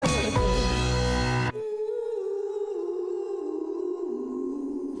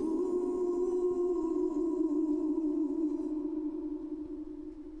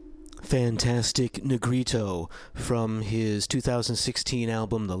fantastic Negrito from his 2016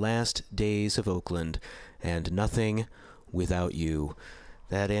 album The Last Days of Oakland, and Nothing Without You.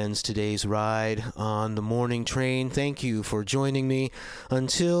 That ends today's ride on the morning train. Thank you for joining me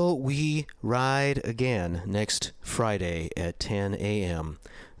until we ride again next Friday at 10 a.m.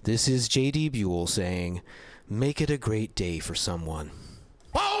 This is J.D. Buell saying, make it a great day for someone.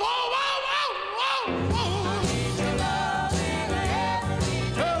 Whoa, whoa, whoa, whoa, whoa, whoa.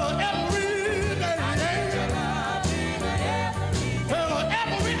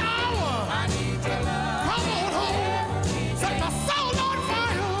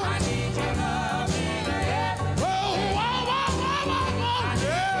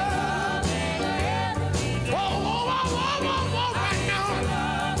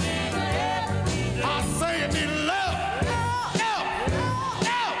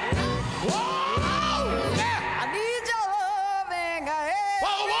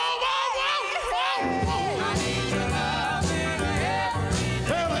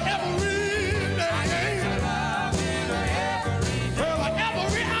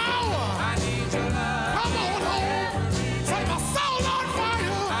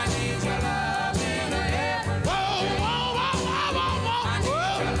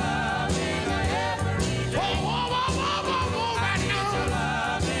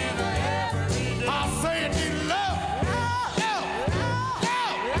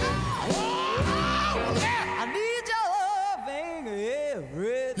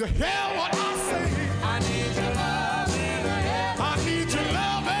 You hear what I say? I need your love in the air. I need your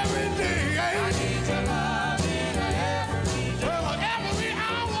love every day. I need your love in the air. Well, every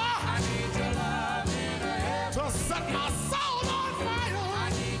hour. I need your love in the air. To set my soul on fire. I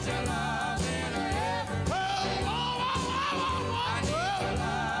need your love in the air. Well, I need your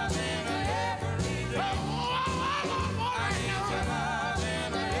love in the air. I need your love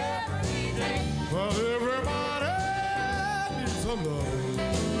in the air. Well, everybody needs some love.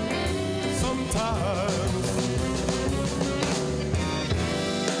 Sometimes.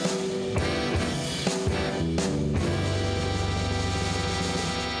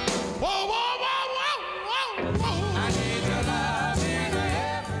 Whoa, whoa, whoa, whoa, whoa, whoa. I need your love in the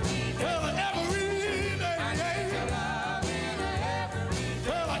air. Well, every day. I need your love in the air.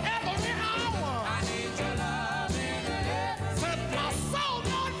 Well, every hour. I need your love in the air. Set my soul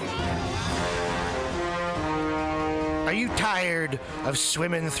on fire. Are you tired of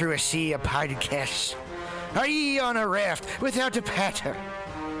swimming through a sea of podcasts? Are ye on a raft without a paddle?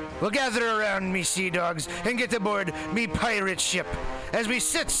 Well, gather around me, sea dogs, and get aboard me pirate ship as we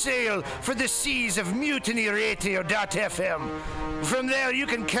set sail for the seas of MutinyRadio.fm. From there, you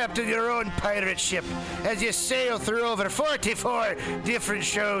can captain your own pirate ship as you sail through over 44 different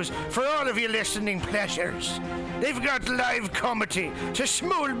shows for all of your listening pleasures. They've got live comedy to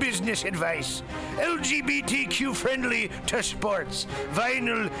small business advice, LGBTQ-friendly to sports,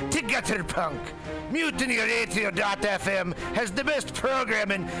 vinyl to gutter punk. MutinyRadio.fm has the best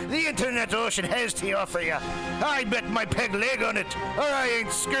programming the internet ocean has to offer you. I bet my peg leg on it, or I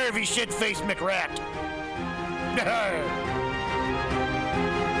ain't scurvy shit-faced McRat.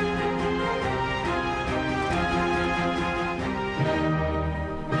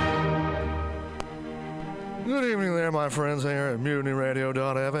 Good evening there, my friends here at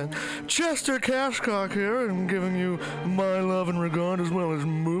MutinyRadio.fm. Chester Cashcock here, and giving you my love and regard as well as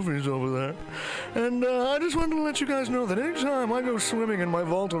movies over there. And I just wanted to let you guys know that anytime I go swimming in my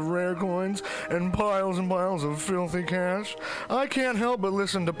vault of rare coins and piles of filthy cash, I can't help but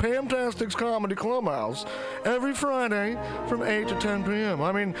listen to Pamtastic's Comedy Clubhouse every Friday from 8 to 10 p.m.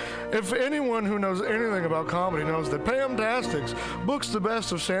 I mean, if anyone who knows anything about comedy knows that Pamtastic's books the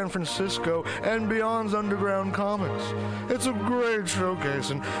best of San Francisco and beyond's underground comics. It's a great showcase,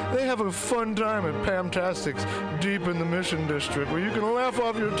 and they have a fun time at Pamtastic's deep in the Mission District, where you can laugh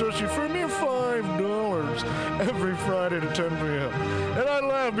off your tushy for a mere $5 every Friday to 10 p.m. And I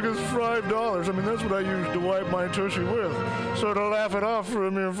laugh because $5, I mean, that's what I use to wipe my tushy with. So to laugh it off for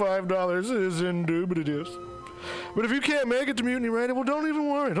a mere $5 is indubitious. But if you can't make it to Mutiny Radio, well, don't even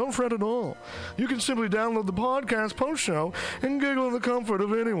worry. Don't fret at all. You can simply download the podcast post-show and giggle in the comfort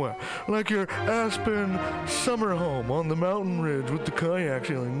of anywhere, like your Aspen summer home on the mountain ridge with the kayak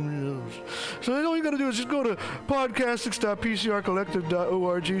feeling. So all you got to do is just go to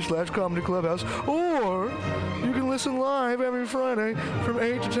podcastics.pcrcollective.org/comedy clubhouse, or you can listen live every Friday from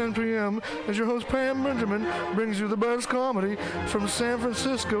 8 to 10 p.m. as your host Pam Benjamin brings you the best comedy from San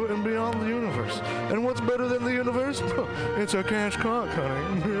Francisco and beyond the universe. And what's better than the universe? It's a cash cock,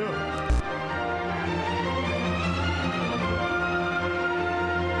 honey. Yeah.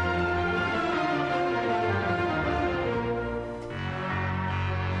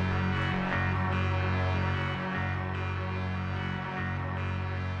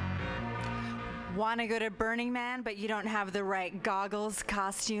 Want to go to Burning Man, but you don't have the right goggles,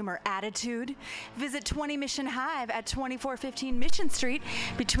 costume, or attitude? Visit 20 Mission Hive at 2415 Mission Street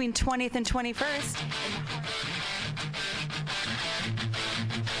between 20th and 21st.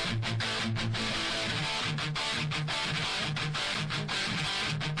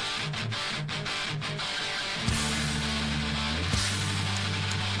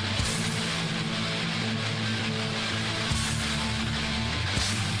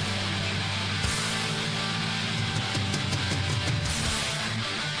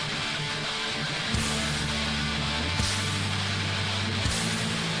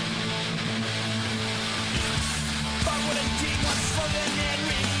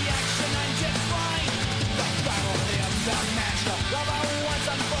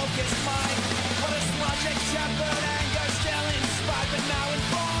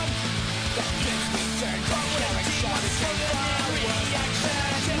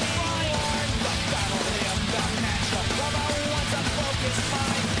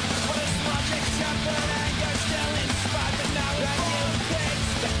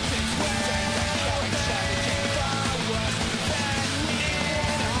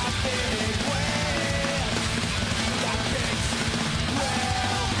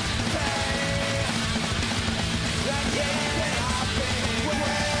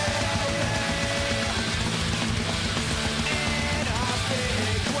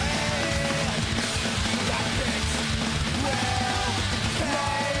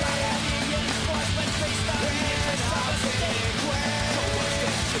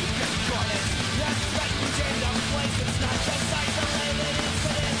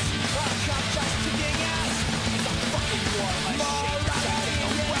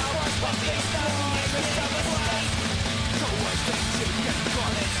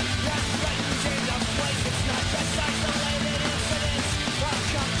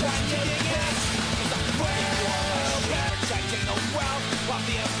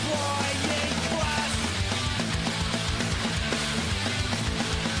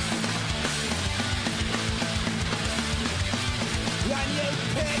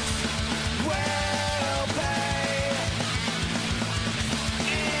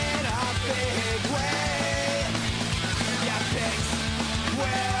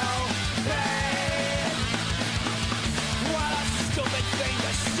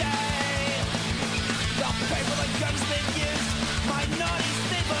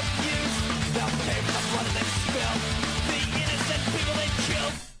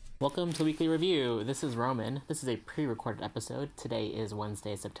 Welcome to the Weekly Review. This is Roman. This is a pre-recorded episode. Today is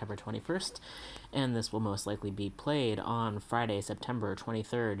Wednesday, September 21st, and this will most likely be played on Friday, September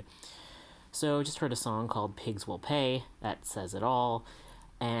 23rd. So just heard a song called Pigs Will Pay. That says it all.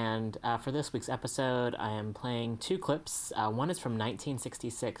 And for this week's episode, I am playing two clips. One is from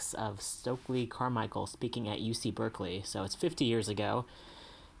 1966 of Stokely Carmichael speaking at UC Berkeley. So it's 50 years ago.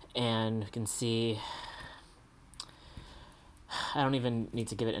 And you can see... I don't even need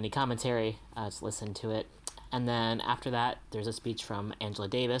to give it any commentary. Just listen to it. And then after that, there's a speech from Angela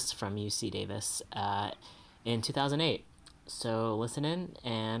Davis from UC Davis in 2008. So listen in,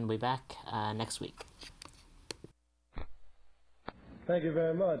 and we'll be back next week. Thank you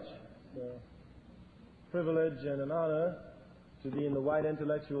very much. It's a privilege and an honor to be in the white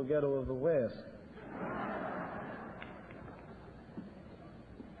intellectual ghetto of the West.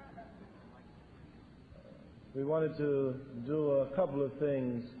 We wanted to do a couple of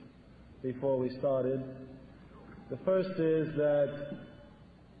things before we started. The first is that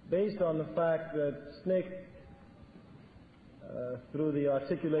based on the fact that SNCC, through the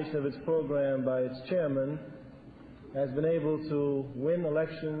articulation of its program by its chairman, has been able to win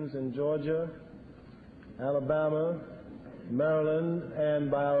elections in Georgia, Alabama, Maryland,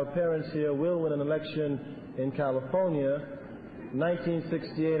 and by our appearance here will win an election in California.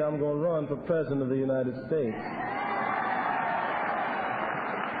 1968, I'm going to run for President of the United States.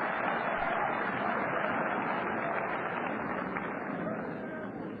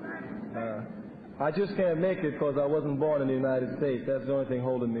 I just can't make it because I wasn't born in the United States. That's the only thing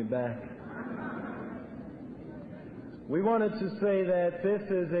holding me back. We wanted to say that this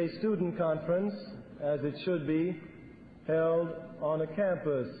is a student conference, as it should be, held on a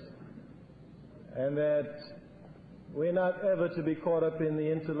campus, and that we're not ever to be caught up in the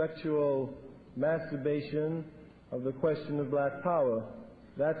intellectual masturbation of the question of black power.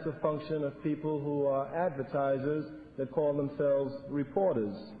 That's a function of people who are advertisers that call themselves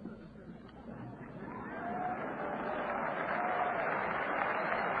reporters.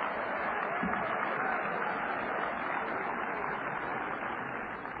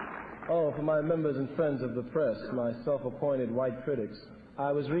 Oh, for my members and friends of the press, my self-appointed white critics.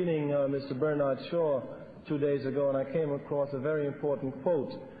 I was reading Mr. Bernard Shaw 2 days ago, and I came across a very important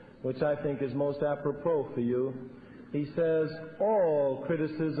quote, which I think is most apropos for you. He says, all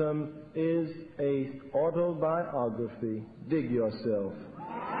criticism is a autobiography. Dig yourself.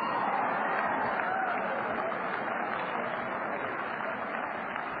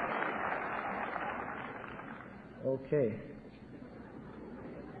 Okay.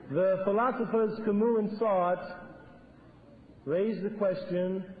 The philosophers Camus and Sartre raised the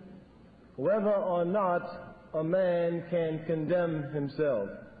question whether or not a man can condemn himself.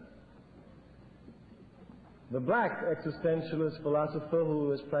 The black existentialist philosopher who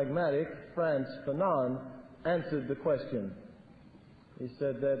was pragmatic, Frantz Fanon, answered the question. He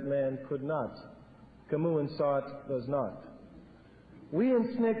said that man could not. Camus and Sartre does not. We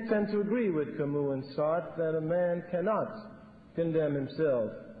in SNCC tend to agree with Camus and Sartre that a man cannot condemn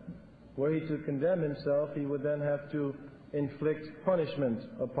himself. Were he to condemn himself, he would then have to inflict punishment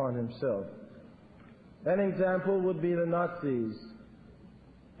upon himself. An example would be the Nazis.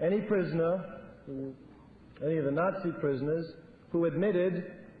 Any prisoner, any of the Nazi prisoners who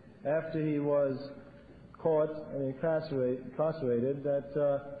admitted after he was caught and incarcerated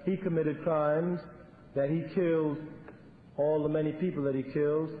that he committed crimes, that he killed all the many people that he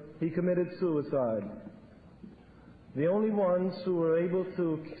killed, he committed suicide. The only ones who were able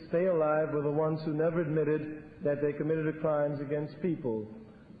to stay alive were the ones who never admitted that they committed crimes against people.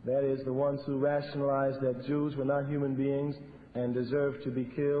 That is, the ones who rationalized that Jews were not human beings and deserved to be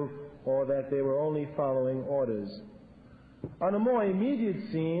killed, or that they were only following orders. On a more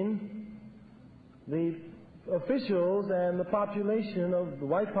immediate scene, the officials and the population of the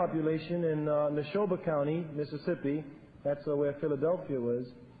white population in Neshoba County, Mississippi, that's where Philadelphia was,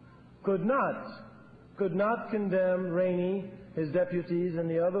 could not condemn Rainey, his deputies, and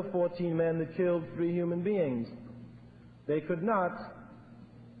the other 14 men that killed 3 human beings. They could not,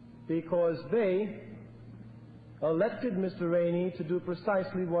 because they elected Mr. Rainey to do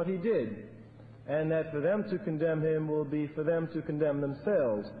precisely what he did, and that for them to condemn him will be for them to condemn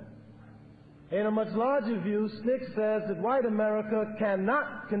themselves. In a much larger view, SNCC says that white America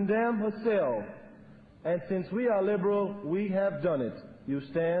cannot condemn herself, and since we are liberal, we have done it. You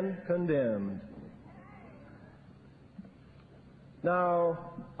stand condemned.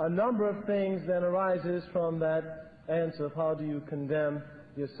 Now, a number of things then arises from that answer of how do you condemn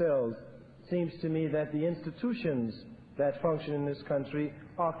yourselves. Seems to me that the institutions that function in this country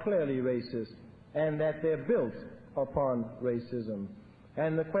are clearly racist, and that they're built upon racism.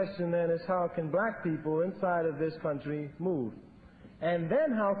 And the question then is, how can black people inside of this country move? And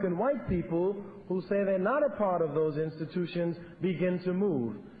then how can white people who say they're not a part of those institutions begin to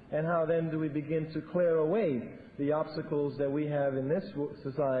move? And how then do we begin to clear away the obstacles that we have in this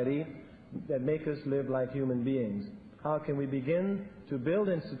society that make us live like human beings? How can we begin to build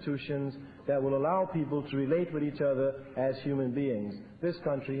institutions that will allow people to relate with each other as human beings? This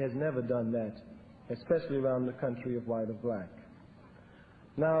country has never done that, especially around the country of white or black.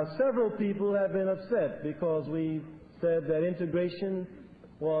 Now, several people have been upset because we said that integration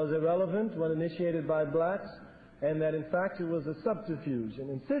was irrelevant when initiated by blacks, and that in fact it was a subterfuge, an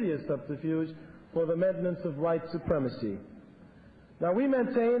insidious subterfuge for the maintenance of white supremacy. Now, we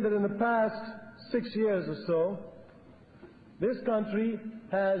maintain that in the past 6 years or so, this country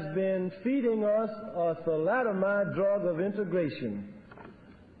has been feeding us a thalidomide drug of integration,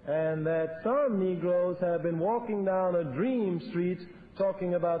 and that some Negroes have been walking down a dream street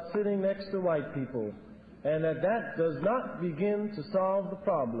talking about sitting next to white people, and that does not begin to solve the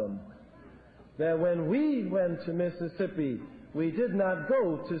problem. That when we went to Mississippi, we did not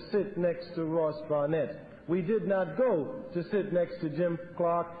go to sit next to Ross Barnett. We did not go to sit next to Jim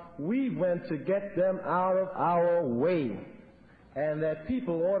Clark. We went to get them out of our way. And that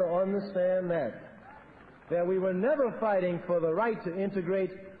people ought to understand that we were never fighting for the right to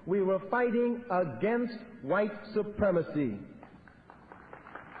integrate. We were fighting against white supremacy.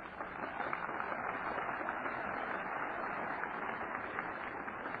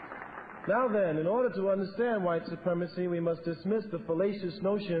 Now then, in order to understand white supremacy, we must dismiss the fallacious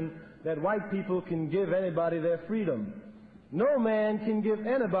notion that white people can give anybody their freedom. No man can give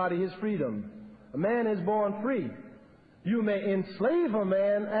anybody his freedom. A man is born free. You may enslave a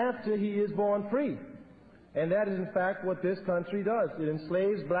man after he is born free. And that is in fact what this country does. It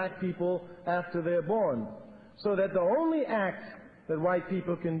enslaves black people after they're born. So that the only act that white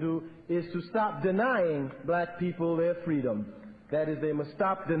people can do is to stop denying black people their freedom. That is, they must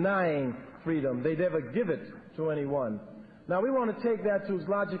stop denying freedom. They never give it to anyone. Now, we want to take that to its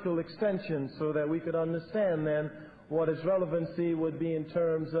logical extension so that we could understand then what its relevancy would be in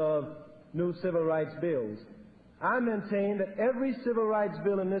terms of new civil rights bills. I maintain that every civil rights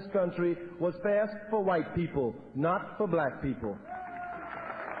bill in this country was passed for white people, not for black people.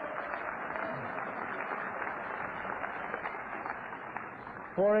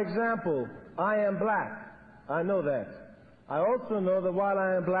 For example, I am black. I know that. I also know that while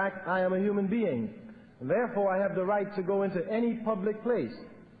I am black, I am a human being. And therefore, I have the right to go into any public place.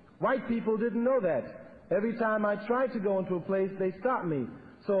 White people didn't know that. Every time I tried to go into a place, they stopped me.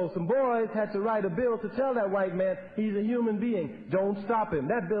 So some boys had to write a bill to tell that white man he's a human being. Don't stop him.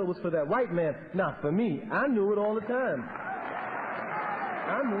 That bill was for that white man, not for me. I knew it all the time.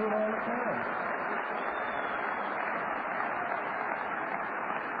 I knew it all the time.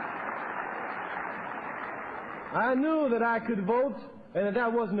 I knew that I could vote and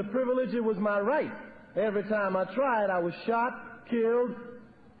that wasn't a privilege, it was my right. Every time I tried, I was shot, killed,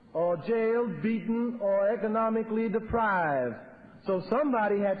 or jailed, beaten, or economically deprived. So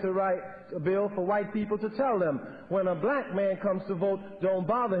somebody had to write a bill for white people to tell them, when a black man comes to vote, don't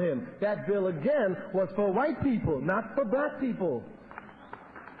bother him. That bill, again, was for white people, not for black people.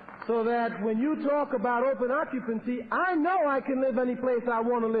 So that when you talk about open occupancy, I know I can live any place I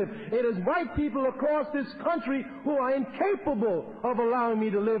want to live. It is white people across this country who are incapable of allowing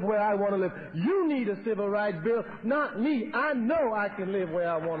me to live where I want to live. You need a civil rights bill, not me. I know I can live where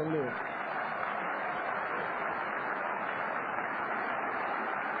I want to live.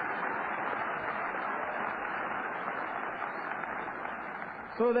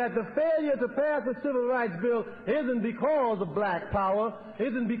 So that the failure to pass a civil rights bill isn't because of black power,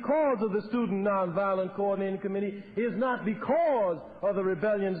 isn't because of the Student Nonviolent Coordinating Committee, is not because of the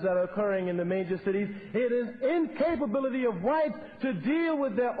rebellions that are occurring in the major cities. It is incapability of whites to deal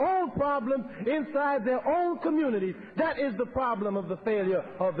with their own problems inside their own communities. That is the problem of the failure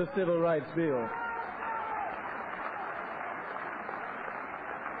of the civil rights bill.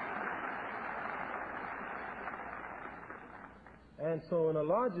 And so in a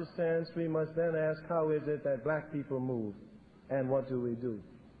larger sense, we must then ask, how is it that black people move? And what do we do?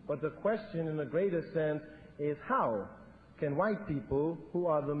 But the question in a greater sense is, how can white people, who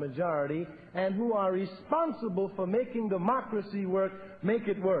are the majority and who are responsible for making democracy work, make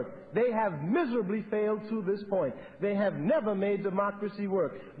it work? They have miserably failed to this point. They have never made democracy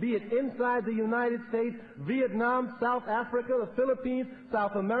work, be it inside the United States, Vietnam, South Africa, the Philippines,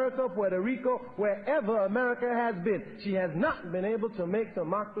 South America, Puerto Rico, wherever America has been. She has not been able to make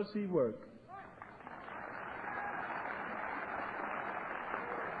democracy work.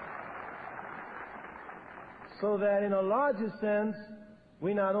 So that in a larger sense,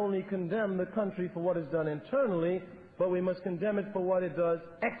 we not only condemn the country for what is done internally, but we must condemn it for what it does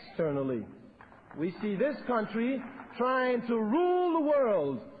externally. We see this country trying to rule the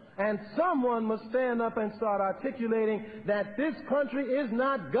world, and someone must stand up and start articulating that this country is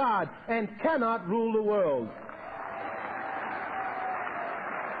not God and cannot rule the world.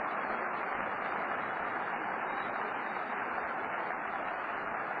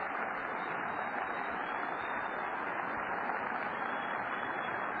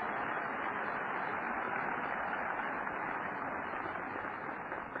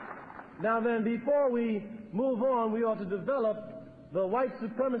 Now then, before we move on, we ought to develop the white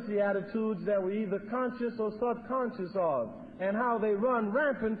supremacy attitudes that we're either conscious or subconscious of, and how they run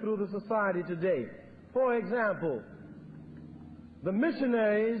rampant through the society today. For example, the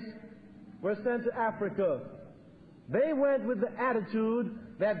missionaries were sent to Africa. They went with the attitude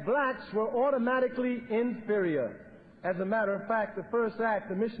that blacks were automatically inferior. As a matter of fact, the first act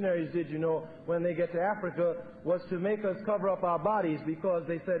the missionaries did, when they get to Africa, was to make us cover up our bodies because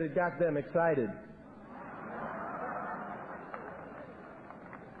they said it got them excited.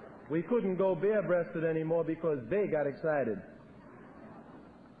 We couldn't go bare-breasted anymore because they got excited.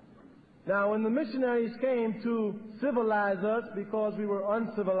 Now, when the missionaries came to civilize us because we were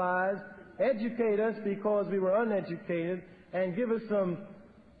uncivilized, educate us because we were uneducated, and give us some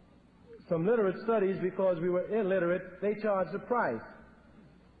literate studies because we were illiterate, they charged a price.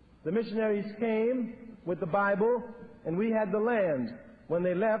 The missionaries came with the Bible, and we had the land. When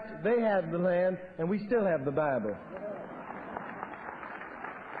they left, they had the land, and we still have the Bible.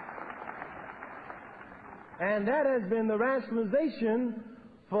 And that has been the rationalization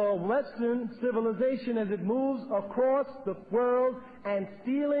for Western civilization as it moves across the world and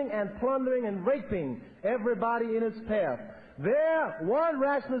stealing and plundering and raping everybody in its path. Their one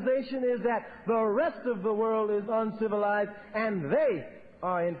rationalization is that the rest of the world is uncivilized, and they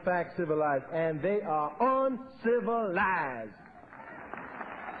are in fact civilized, and they are uncivilized.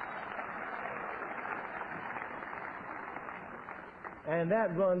 And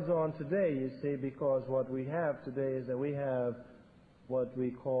that runs on today, you see, because what we have today is that we have what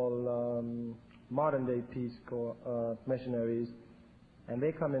we call modern-day peace corps missionaries, and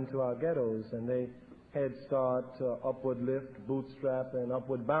they come into our ghettos, and they head start, upward lift, bootstrap, and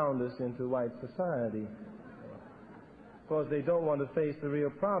upward bound us into white society. Because they don't want to face the real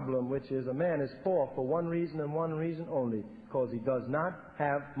problem, which is a man is poor for one reason and one reason only, because he does not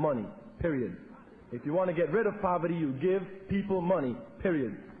have money, period. If you want to get rid of poverty, you give people money,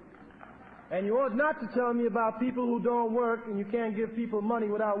 period. And you ought not to tell me about people who don't work and you can't give people money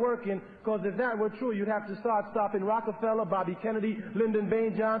without working, because if that were true, you'd have to start stopping Rockefeller, Bobby Kennedy, Lyndon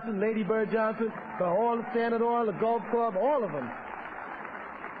Baines Johnson, Lady Bird Johnson, the Standard Oil, the Gulf Club, all of them.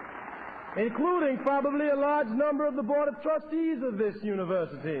 Including probably a large number of the Board of Trustees of this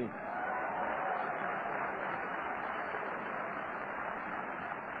university.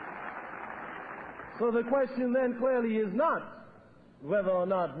 So the question then clearly is not whether or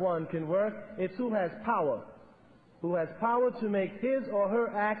not one can work, it's who has power. Who has power to make his or her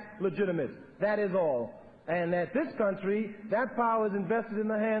acts legitimate. That is all. And at this country, that power is invested in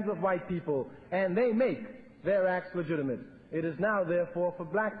the hands of white people, and they make their acts legitimate. It is now, therefore, for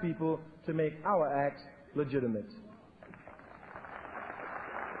black people to make our acts legitimate.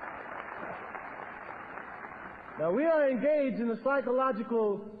 Now, we are engaged in a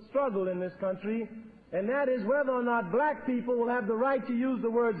psychological struggle in this country, and that is whether or not black people will have the right to use the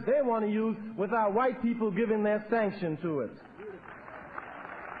words they want to use without white people giving their sanction to it.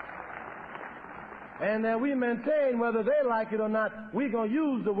 And that we maintain, whether they like it or not, we're going to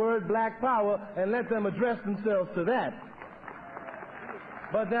use the word black power and let them address themselves to that.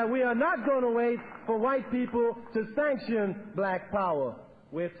 But that we are not going to wait for white people to sanction black power.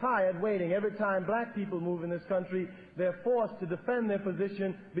 We're tired waiting. Every time black people move in this country, they're forced to defend their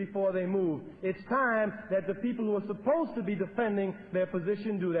position before they move. It's time that the people who are supposed to be defending their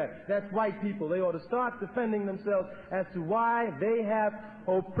position do that. That's white people. They ought to start defending themselves as to why they have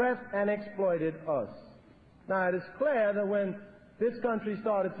oppressed and exploited us. Now, it is clear that when this country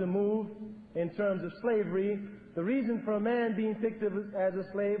started to move in terms of slavery, the reason for a man being picked as a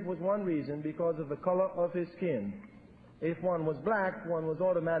slave was one reason, because of the color of his skin. If one was black, one was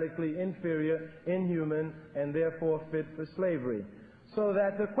automatically inferior, inhuman, and therefore fit for slavery. So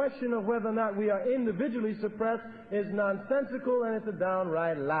that the question of whether or not we are individually suppressed is nonsensical, and it's a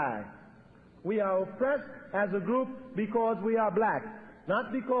downright lie. We are oppressed as a group because we are black,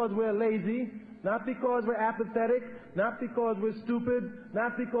 not because we're lazy, not because we're apathetic, not because we're stupid,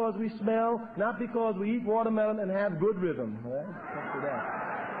 not because we smell, not because we eat watermelon and have good rhythm. All right? That's for that.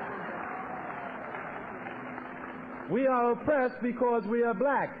 We are oppressed because we are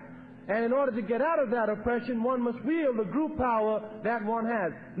black. And in order to get out of that oppression, one must wield the group power that one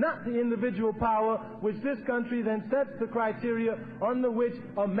has, not the individual power, which this country then sets the criteria under which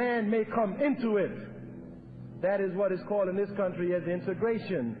a man may come into it. That is what is called in this country as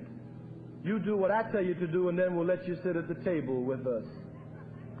integration. You do what I tell you to do, and then we'll let you sit at the table with us.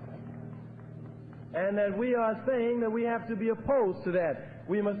 And that we are saying that we have to be opposed to that.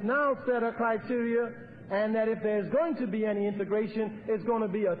 We must now set a criteria, and that if there's going to be any integration, it's going to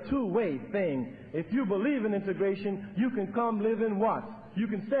be a two-way thing. If you believe in integration, you can come live in what? You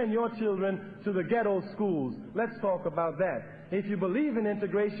can send your children to the ghetto schools. Let's talk about that. If you believe in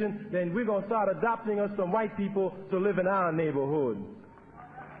integration, then we're going to start adopting us some white people to live in our neighborhood.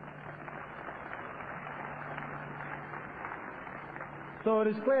 So it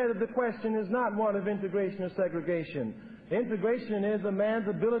is clear that the question is not one of integration or segregation. Integration is a man's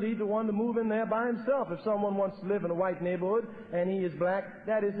ability to want to move in there by himself. If someone wants to live in a white neighborhood and he is black,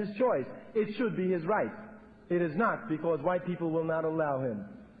 that is his choice. It should be his right. It is not, because white people will not allow him.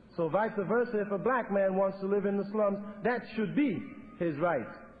 So vice versa, if a black man wants to live in the slums, that should be his right.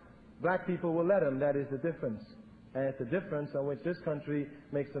 Black people will let him. That is the difference. And it's a difference on which this country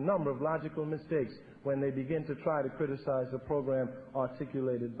makes a number of logical mistakes when they begin to try to criticize the program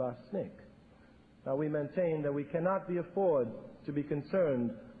articulated by SNCC. Now, we maintain that we cannot afford to be concerned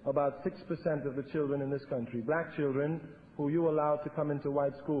about 6% of the children in this country, black children, who you allow to come into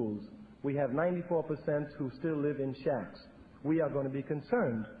white schools. We have 94% who still live in shacks. We are going to be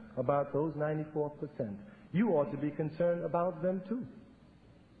concerned about those 94%. You ought to be concerned about them too.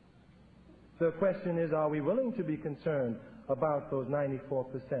 The question is, are we willing to be concerned about those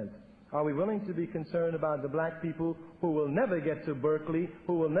 94%? Are we willing to be concerned about the black people who will never get to Berkeley,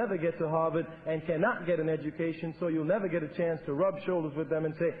 who will never get to Harvard, and cannot get an education, so you'll never get a chance to rub shoulders with them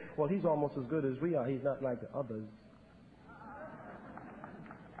and say, well, he's almost as good as we are. He's not like the others.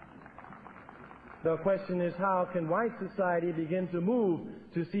 The question is, how can white society begin to move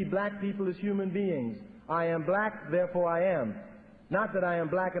to see black people as human beings? I am black, therefore I am. Not that I am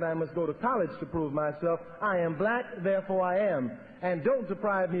black and I must go to college to prove myself. I am black, therefore I am. And don't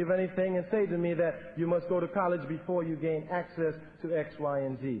deprive me of anything and say to me that you must go to college before you gain access to X, Y,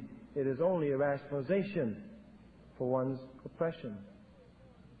 and Z. It is only a rationalization for one's oppression.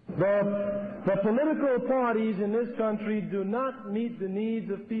 The political parties in this country do not meet the needs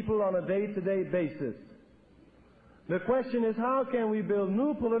of people on a day-to-day basis. The question is, how can we build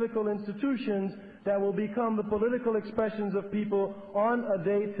new political institutions that will become the political expressions of people on a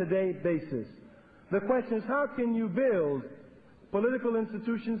day-to-day basis? The question is, how can you build political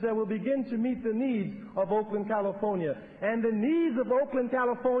institutions that will begin to meet the needs of Oakland, California? And the needs of Oakland,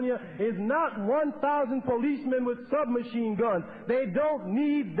 California is not 1,000 policemen with submachine guns. They don't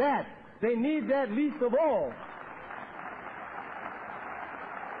need that. They need that least of all.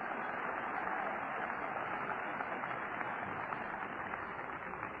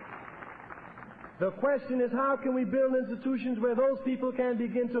 The question is, how can we build institutions where those people can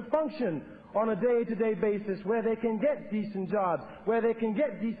begin to function on a day-to-day basis, where they can get decent jobs, where they can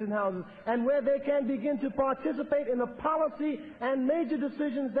get decent houses, and where they can begin to participate in the policy and major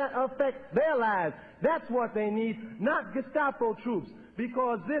decisions that affect their lives. That's what they need, not Gestapo troops,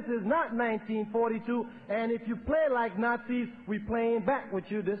 because this is not 1942, and if you play like Nazis, we're playing back with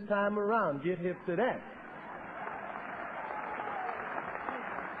you this time around. Get hip to that.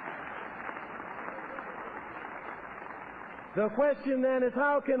 The question then is,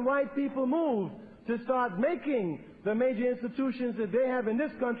 how can white people move to start making the major institutions that they have in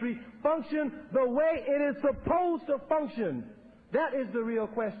this country function the way it is supposed to function? That is the real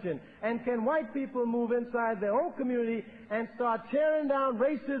question. And can white people move inside their own community and start tearing down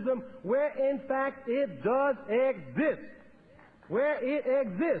racism where in fact it does exist? Where it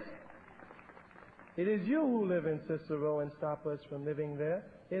exists. It is you who live in Cicero and stop us from living there.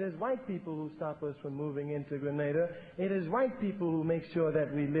 It is white people who stop us from moving into Grenada. It is white people who make sure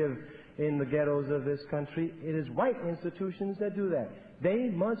that we live in the ghettos of this country. It is white institutions that do that. They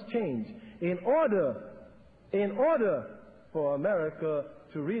must change in order for America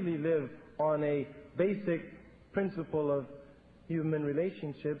to really live on a basic principle of human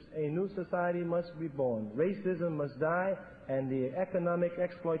relationships. A new society must be born. Racism must die, and the economic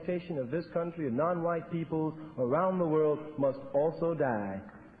exploitation of this country and non-white peoples around the world must also die.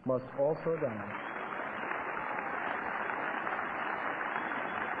 Must also die.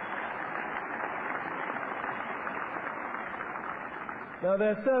 Now,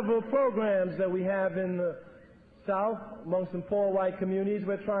 there are several programs that we have in the South among some poor white communities.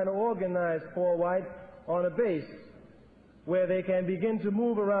 We're trying to organize poor whites on a base where they can begin to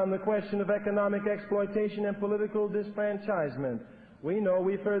move around the question of economic exploitation and political disfranchisement. We know,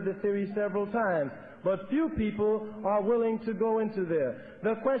 we've heard the theory several times, but few people are willing to go into there.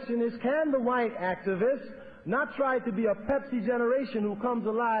 The question is, can the white activist not try to be a Pepsi generation who comes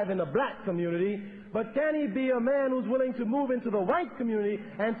alive in the black community, but can he be a man who's willing to move into the white community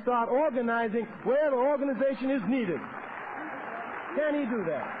and start organizing where the organization is needed? Can he do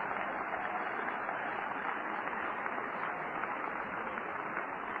that?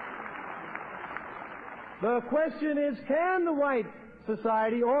 The question is, can the white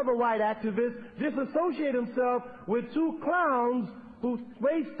society or the white activist disassociate himself with two clowns who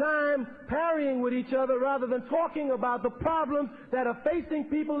waste time parrying with each other rather than talking about the problems that are facing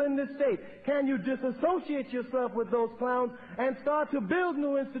people in this state? Can you disassociate yourself with those clowns and start to build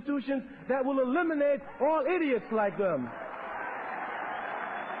new institutions that will eliminate all idiots like them?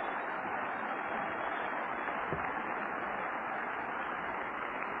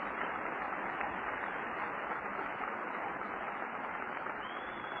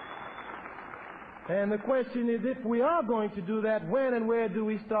 And the question is, if we are going to do that, when and where do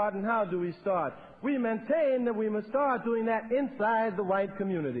we start and how do we start? We maintain that we must start doing that inside the white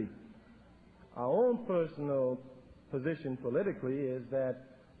community. Our own personal position politically is that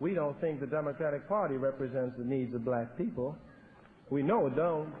we don't think the Democratic Party represents the needs of black people. We know it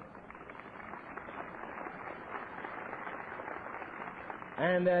don't.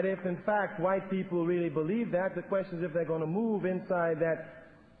 And that if, in fact, white people really believe that, the question is if they're going to move inside that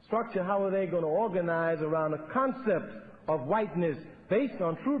structure, how are they going to organize around a concept of whiteness based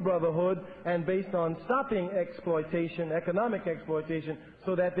on true brotherhood and based on stopping exploitation, economic exploitation,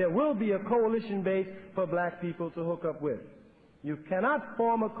 so that there will be a coalition base for black people to hook up with. You cannot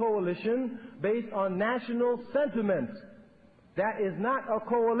form a coalition based on national sentiment. That is not a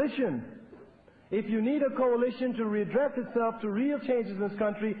coalition. If you need a coalition to redress itself to real changes in this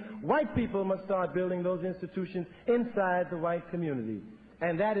country, white people must start building those institutions inside the white community.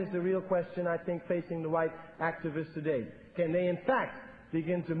 And that is the real question, I think, facing the white activists today. Can they, in fact,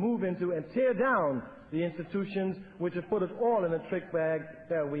 begin to move into and tear down the institutions which have put us all in a trick bag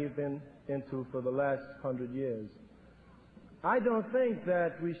that we've been into for the last 100 years. I don't think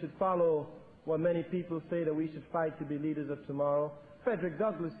that we should follow what many people say, that we should fight to be leaders of tomorrow. Frederick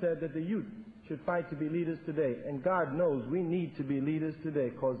Douglass said that the youth should fight to be leaders today. And God knows we need to be leaders today,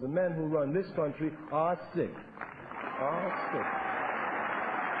 because the men who run this country are sick. Are sick.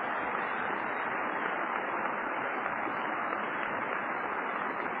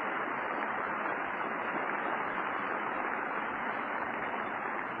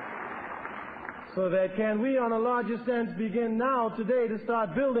 So that can we, on a larger sense, begin now, today, to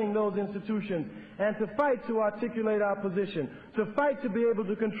start building those institutions and to fight to articulate our position, to fight to be able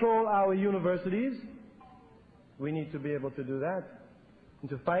to control our universities. We need to be able to do that. And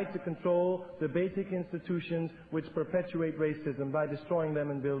to fight to control the basic institutions which perpetuate racism by destroying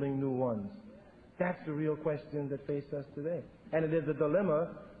them and building new ones. That's the real question that faces us today. And it is a dilemma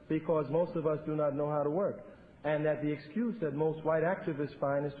because most of us do not know how to work. And that the excuse that most white activists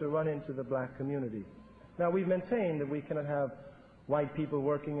find is to run into the black community. Now, we've maintained that we cannot have white people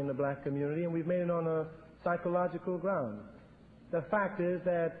working in the black community, and we've made it on a psychological ground. The fact is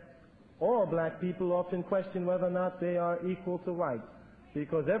that all black people often question whether or not they are equal to whites,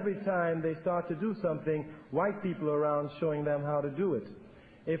 because every time they start to do something, white people are around showing them how to do it.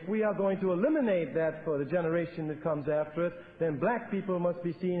 If we are going to eliminate that for the generation that comes after us, then black people must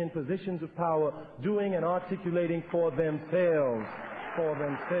be seen in positions of power, doing and articulating for themselves. For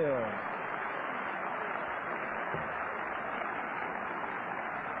themselves.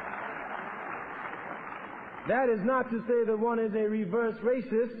 That is not to say that one is a reverse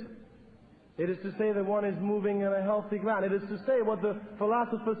racist. It is to say that one is moving in a healthy ground. It is to say what the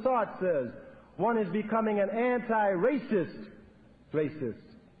philosopher Sartre says. One is becoming an anti-racist racist.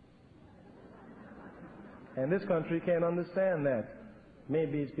 And this country can't understand that.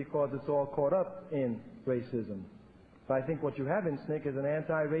 Maybe it's because it's all caught up in racism. But I think what you have in SNCC is an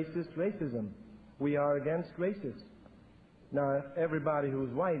anti-racist racism. We are against racists. Now, if everybody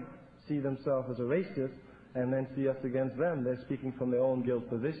who's white see themselves as a racist and then see us against them, they're speaking from their own guilt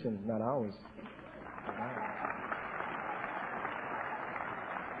position, not ours.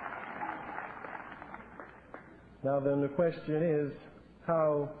 Now then, the question is,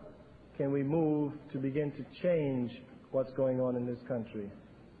 how can we move to begin to change what's going on in this country?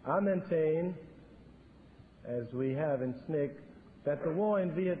 I maintain, as we have in SNCC, that the war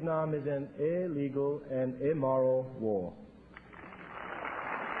in Vietnam is an illegal and immoral war.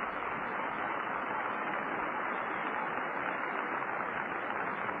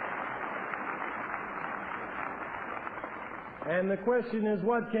 And the question is,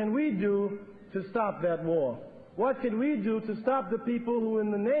 what can we do to stop that war? What can we do to stop the people who,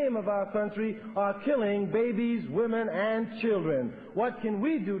 in the name of our country, are killing babies, women, and children? What can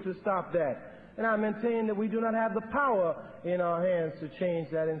we do to stop that? And I maintain that we do not have the power in our hands to change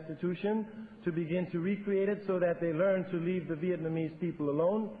that institution, to begin to recreate it so that they learn to leave the Vietnamese people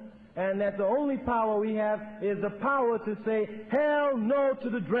alone, and that the only power we have is the power to say, hell no to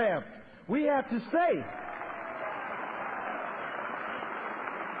the draft. We have to say,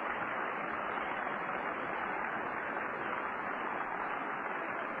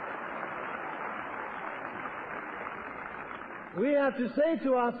 we have to say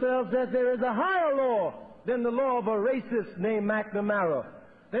to ourselves that there is a higher law than the law of a racist named McNamara.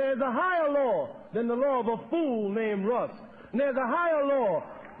 There is a higher law than the law of a fool named Rusk. And there's a higher law,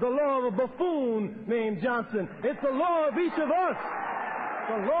 the law of a buffoon named Johnson. It's the law of each of us.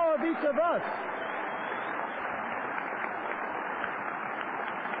 The law of each of us.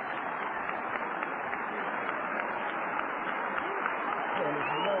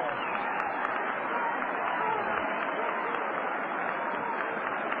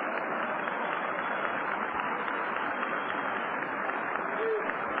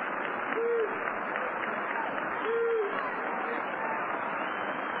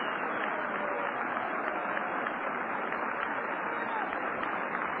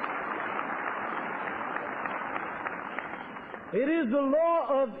 It is the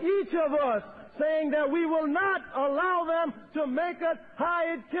law of each of us saying that we will not allow them to make us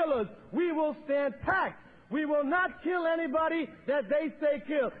hired killers. We will stand packed. We will not kill anybody that they say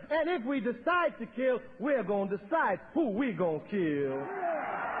kill. And if we decide to kill, we're going to decide who we're going to kill.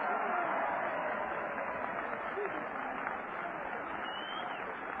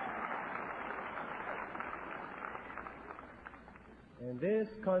 And this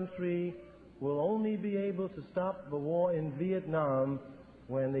country will only be able to stop the war in Vietnam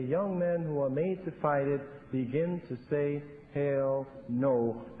when the young men who are made to fight it begin to say, hell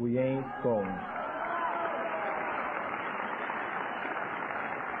no, we ain't going.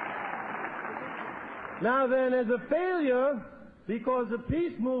 Now then, as a failure, because the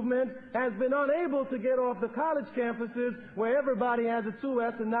peace movement has been unable to get off the college campuses where everybody has a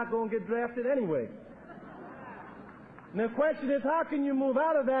 2S and not going to get drafted anyway. And the question is, how can you move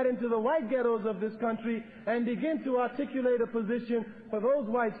out of that into the white ghettos of this country and begin to articulate a position for those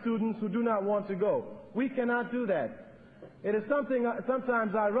white students who do not want to go? We cannot do that. It is something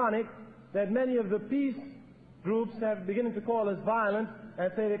sometimes ironic that many of the peace groups have beginning to call us violent and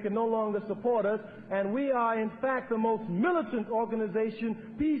say they can no longer support us, and we are in fact the most militant organization,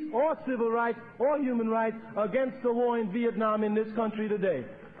 peace or civil rights or human rights, against the war in Vietnam in this country today.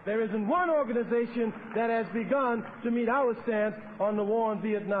 There isn't one organization that has begun to meet our stance on the war in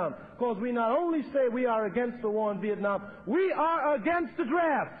Vietnam. Because we not only say we are against the war in Vietnam, we are against the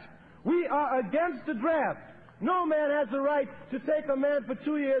draft. We are against the draft. No man has the right to take a man for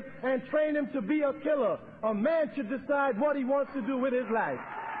 2 years and train him to be a killer. A man should decide what he wants to do with his life.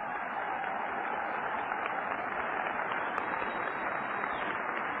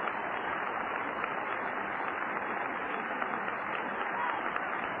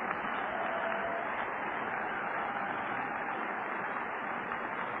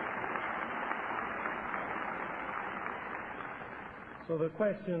 So the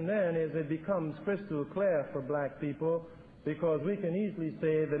question then is, it becomes crystal clear for black people, because we can easily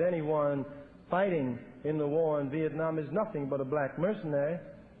say that anyone fighting in the war in Vietnam is nothing but a black mercenary,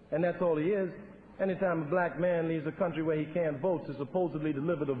 and that's all he is. Anytime a black man leaves a country where he can't vote to supposedly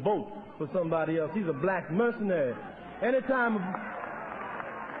deliver the vote for somebody else, he's a black mercenary. Anytime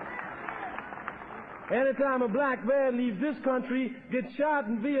a black man leaves this country, gets shot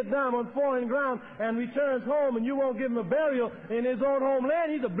in Vietnam on foreign ground, and returns home and you won't give him a burial in his own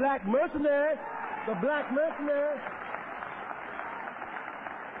homeland, he's a black mercenary. The black mercenary.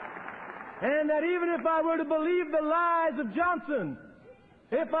 And that even if I were to believe the lies of Johnson,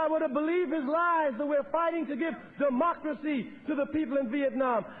 if I were to believe his lies that we're fighting to give democracy to the people in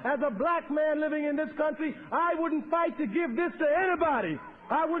Vietnam, as a black man living in this country, I wouldn't fight to give this to anybody.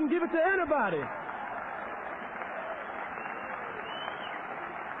 I wouldn't give it to anybody.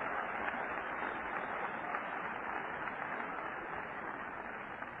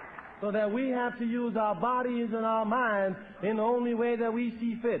 So that we have to use our bodies and our minds in the only way that we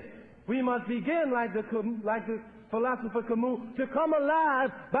see fit. We must begin, like the philosopher Camus, to come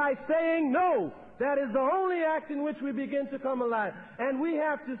alive by saying no. That is the only act in which we begin to come alive. And we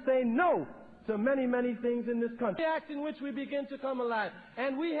have to say no to many, many things in this country. The act in which we begin to come alive.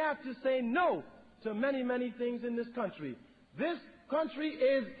 And we have to say no to many, many things in this country. This country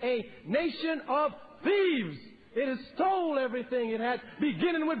is a nation of thieves. It has stole everything it had,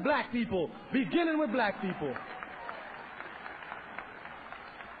 beginning with black people. Beginning with black people.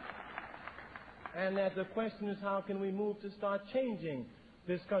 And that the question is, how can we move to start changing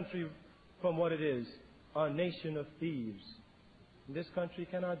this country from what it is, a nation of thieves? This country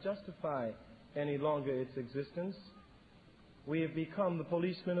cannot justify any longer its existence. We have become the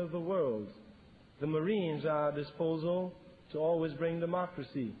policemen of the world. The Marines are at our disposal to always bring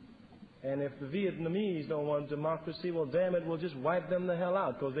democracy. And if the Vietnamese don't want democracy, well, damn it, we'll just wipe them the hell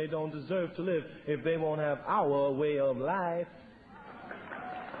out, because they don't deserve to live if they won't have our way of life.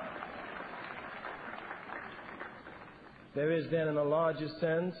 There is then, in a larger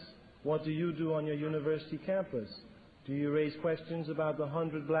sense, what do you do on your university campus? Do you raise questions about the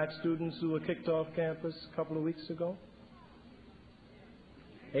 100 black students who were kicked off campus a couple of weeks ago?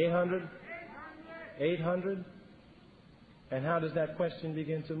 800? 800? And how does that question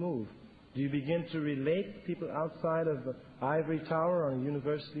begin to move? Do you begin to relate people outside of the ivory tower on a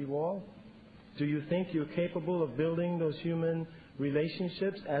university wall? Do you think you're capable of building those human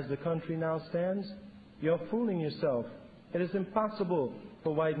relationships as the country now stands? You're fooling yourself. It is impossible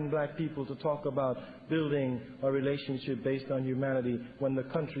for white and black people to talk about building a relationship based on humanity when the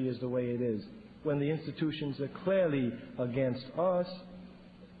country is the way it is, when the institutions are clearly against us.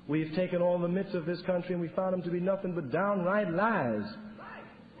 We've taken all the myths of this country and we found them to be nothing but downright lies.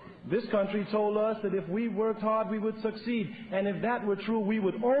 This country told us that if we worked hard, we would succeed. And if that were true, we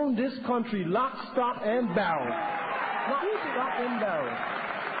would own this country lock, stock, and barrel. Lock, stock, and barrel.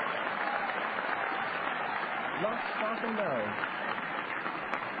 Lock, stock, and barrel.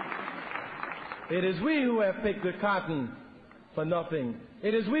 It is we who have picked the cotton for nothing.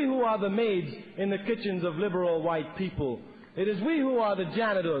 It is we who are the maids in the kitchens of liberal white people. It is we who are the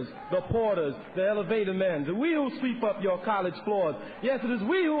janitors, the porters, the elevator men, the we who sweep up your college floors. Yes, it is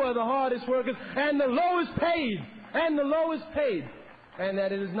we who are the hardest workers and the lowest paid, and the lowest paid. And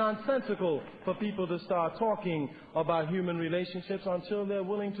that it is nonsensical for people to start talking about human relationships until they're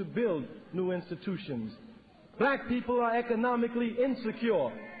willing to build new institutions. Black people are economically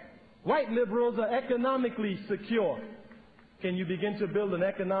insecure. White liberals are economically secure. Can you begin to build an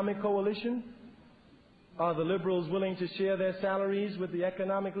economic coalition? Are the liberals willing to share their salaries with the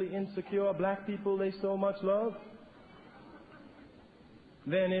economically insecure black people they so much love?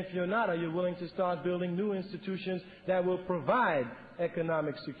 Then if you're not, are you willing to start building new institutions that will provide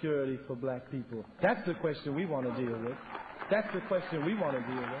economic security for black people? That's the question we want to deal with. That's the question we want to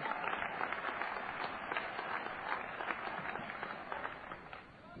deal with.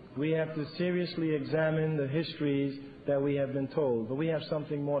 We have to seriously examine the histories that we have been told, but we have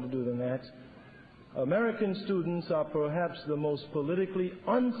something more to do than that. American students are perhaps the most politically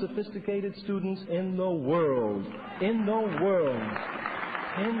unsophisticated students in the world. In the world.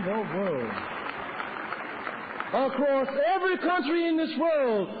 In the world. Across every country in this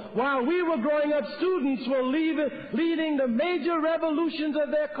world, while we were growing up, students were leading the major revolutions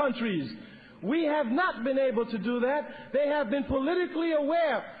of their countries. We have not been able to do that. They have been politically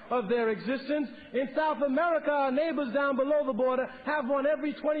aware of their existence. In South America, our neighbors down below the border have one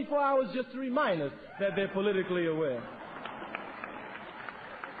every 24 hours just to remind us that they're politically aware.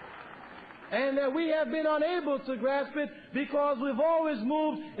 And that we have been unable to grasp it because we've always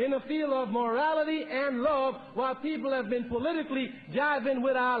moved in a field of morality and love while people have been politically jiving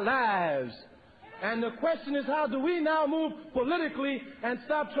with our lives. And the question is, how do we now move politically and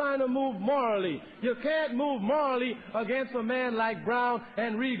stop trying to move morally? You can't move morally against a man like Brown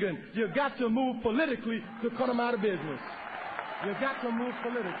and Reagan. You've got to move politically to put them out of business. You've got to move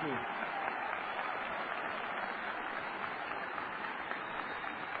politically.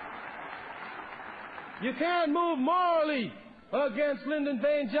 You can't move morally against Lyndon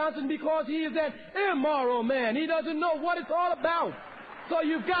Baines Johnson because he is that immoral man. He doesn't know what it's all about. So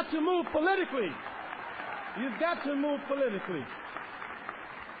you've got to move politically. You've got to move politically.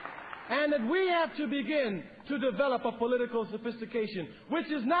 And that we have to begin to develop a political sophistication,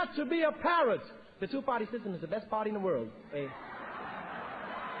 which is not to be a parrot. The two-party system is the best party in the world.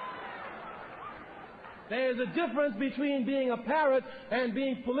 There is a difference between being a parrot and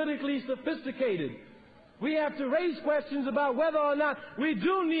being politically sophisticated. We have to raise questions about whether or not we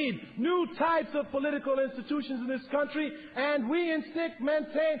do need new types of political institutions in this country, and we insist,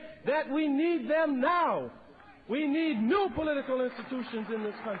 maintain that we need them now. We need new political institutions in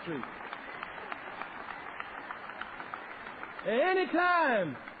this country.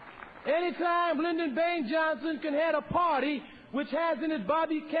 Anytime Lyndon Baines Johnson can head a party which has in it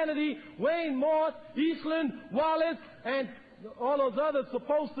Bobby Kennedy, Wayne Morse, Eastland, Wallace, and all those others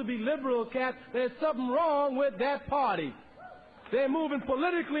supposed to be liberal cats, there's something wrong with that party. They're moving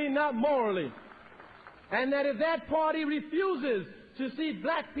politically, not morally. And that if that party refuses to see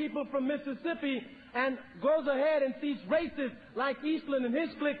black people from Mississippi and goes ahead and sees racists like Eastland and his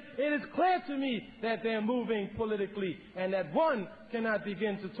clique, it is clear to me that they're moving politically and that one cannot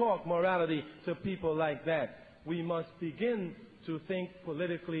begin to talk morality to people like that. We must begin to think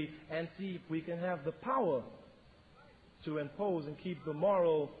politically and see if we can have the power to impose and keep the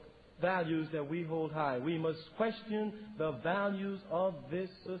moral values that we hold high. We must question the values of this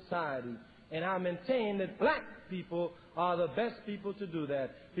society. And I maintain that black people are the best people to do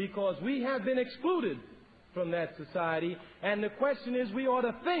that because we have been excluded from that society. And the question is, we ought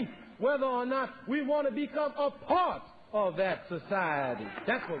to think whether or not we want to become a part of that society.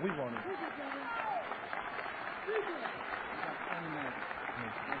 That's what we want to do.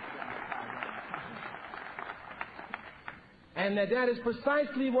 And that is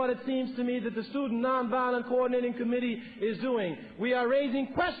precisely what it seems to me that the Student Nonviolent Coordinating Committee is doing. We are raising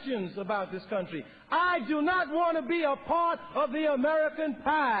questions about this country. I do not want to be a part of the American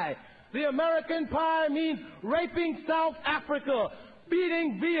pie. The American pie means raping South Africa,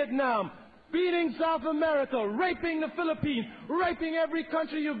 beating Vietnam, beating South America, raping the Philippines, raping every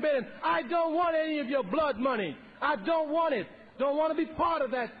country you've been in. I don't want any of your blood money. I don't want it. Don't want to be part of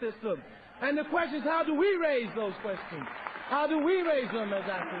that system. And the question is, how do we raise those questions? How do we raise them as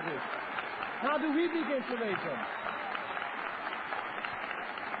activists? How do we begin to raise them?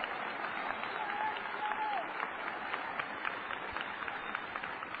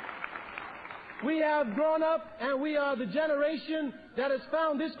 We have grown up and we are the generation that has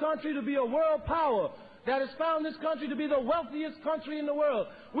found this country to be a world power, that has found this country to be the wealthiest country in the world.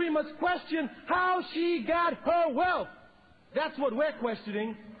 We must question how she got her wealth. That's what we're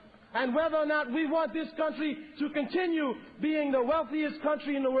questioning. And whether or not we want this country to continue being the wealthiest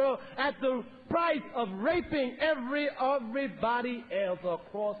country in the world at the price of raping everybody else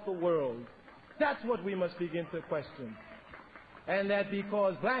across the world. That's what we must begin to question. And that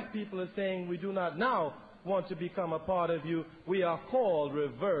because black people are saying we do not now want to become a part of you, we are called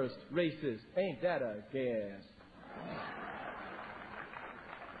reversed racists. Ain't that a gas?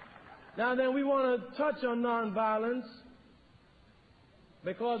 Now then, we want to touch on nonviolence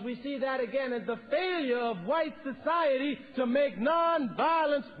because we see that again as the failure of white society to make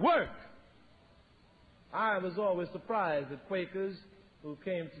nonviolence work. I was always surprised at Quakers who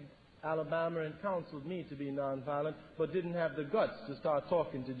came to Alabama and counseled me to be nonviolent, but didn't have the guts to start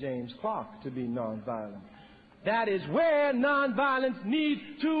talking to James Clark to be nonviolent. That is where nonviolence needs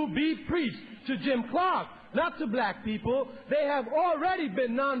to be preached, to Jim Clark, not to black people. They have already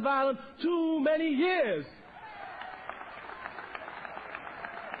been nonviolent too many years.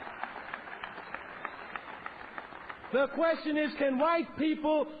 The question is, can white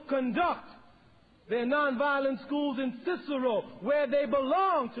people conduct their nonviolent schools in Cicero, where they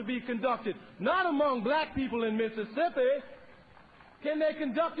belong to be conducted, not among black people in Mississippi? Can they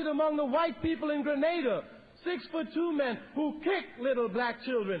conduct it among the white people in Grenada, 6'2" men who kick little black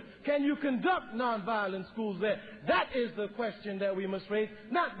children? Can you conduct nonviolent schools there? That is the question that we must raise,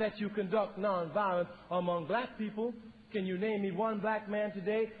 not that you conduct nonviolence among black people. Can you name me one black man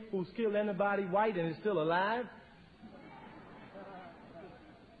today who's killed anybody white and is still alive?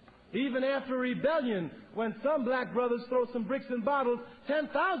 Even after rebellion, when some black brothers throw some bricks and bottles,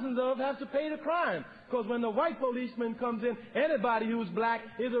 10,000 of them have to pay the crime. Because when the white policeman comes in, anybody who's black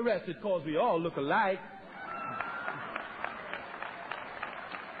is arrested because we all look alike.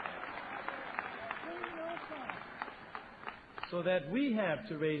 So that we have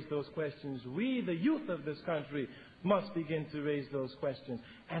to raise those questions. We, the youth of this country, must begin to raise those questions.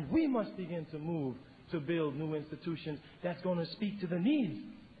 And we must begin to move to build new institutions that's going to speak to the needs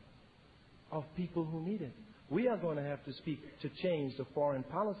of people who need it. We are going to have to speak to change the foreign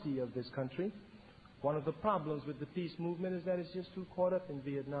policy of this country. One of the problems with the peace movement is that it's just too caught up in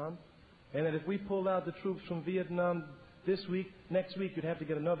Vietnam. And that if we pulled out the troops from Vietnam this week, next week you'd have to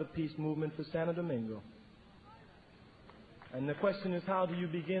get another peace movement for Santo Domingo. And the question is, how do you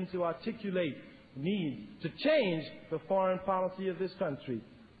begin to articulate needs to change the foreign policy of this country?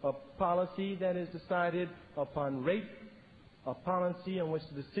 A policy that is decided upon rape, a policy in which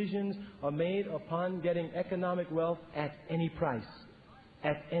the decisions are made upon getting economic wealth at any price.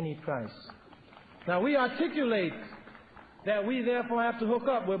 At any price. Now we articulate that we therefore have to hook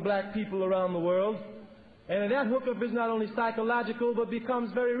up with black people around the world, and that hookup is not only psychological but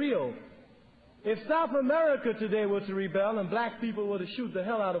becomes very real. If South America today were to rebel and black people were to shoot the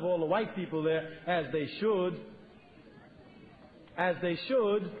hell out of all the white people there, as they should,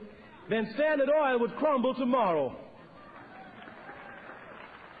 then Standard Oil would crumble tomorrow.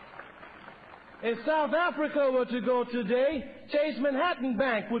 If South Africa were to go today, Chase Manhattan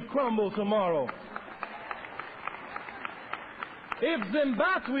Bank would crumble tomorrow. If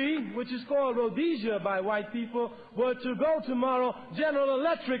Zimbabwe, which is called Rhodesia by white people, were to go tomorrow, General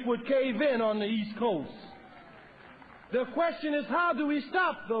Electric would cave in on the East Coast. The question is, how do we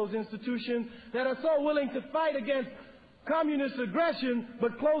stop those institutions that are so willing to fight against communist aggression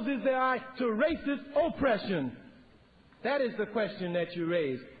but closes their eye to racist oppression? That is the question that you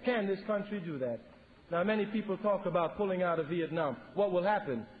raise. Can this country do that? Now, many people talk about pulling out of Vietnam. What will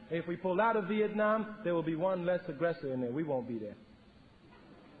happen? If we pull out of Vietnam, there will be one less aggressor in there. We won't be there.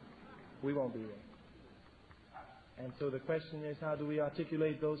 We won't be there. And so the question is, how do we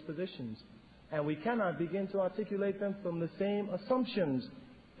articulate those positions? And we cannot begin to articulate them from the same assumptions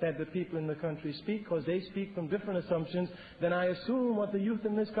that the people in the country speak, because they speak from different assumptions than I assume what the youth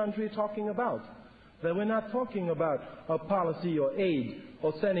in this country are talking about. That we're not talking about a policy or aid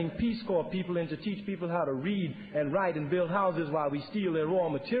or sending Peace Corps people in to teach people how to read and write and build houses while we steal their raw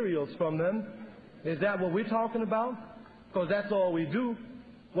materials from them. Is that what we're talking about? Because that's all we do.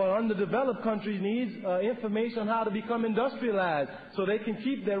 What underdeveloped countries need information on how to become industrialized so they can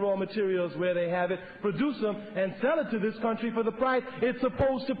keep their raw materials where they have it, produce them, and sell it to this country for the price it's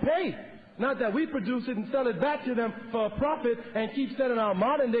supposed to pay. Not that we produce it and sell it back to them for a profit and keep sending our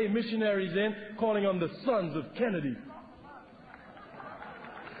modern-day missionaries in, calling them the sons of Kennedy.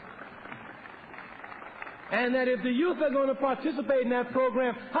 And that if the youth are going to participate in that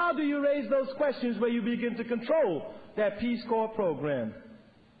program, how do you raise those questions where you begin to control that Peace Corps program?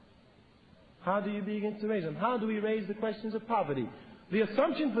 How do you begin to raise them? How do we raise the questions of poverty? The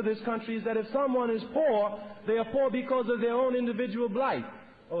assumption for this country is that if someone is poor, they are poor because of their own individual blight.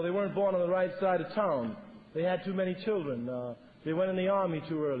 Oh, they weren't born on the right side of town. They had too many children. They went in the army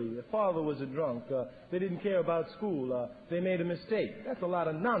too early. Their father was a drunk. They didn't care about school. They made a mistake. That's a lot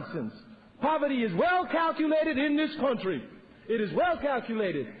of nonsense. Poverty is well calculated in this country. It is well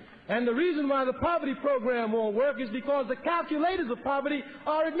calculated. And the reason why the poverty program won't work is because the calculators of poverty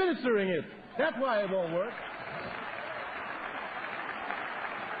are administering it. That's why it won't work.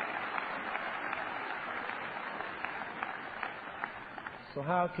 So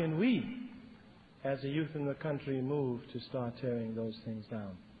how can we, as a youth in the country, move to start tearing those things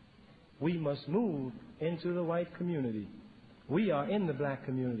down? We must move into the white community. We are in the black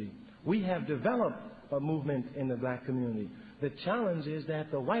community. We have developed a movement in the black community. The challenge is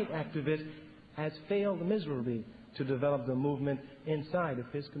that the white activist has failed miserably to develop the movement inside of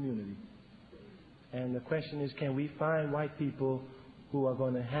his community. And the question is, can we find white people who are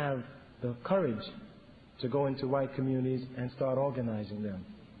going to have the courage to go into white communities and start organizing them?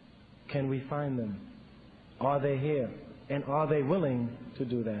 Can we find them? Are they here? And are they willing to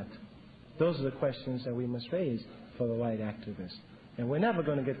do that? Those are the questions that we must raise for the white activists. And we're never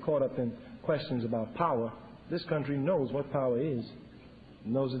going to get caught up in questions about power. This country knows what power is. It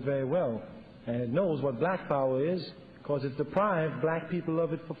knows it very well. And it knows what black power is because it's deprived black people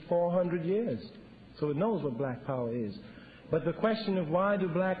of it for 400 years. So it knows what black power is. But the question of why do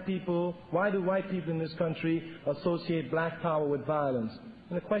white people in this country associate black power with violence?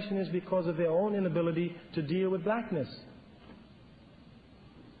 And the question is because of their own inability to deal with blackness.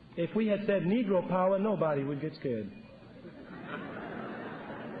 If we had said Negro power, nobody would get scared.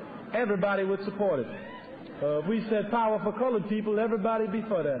 Everybody would support it. If we said power for colored people, everybody would be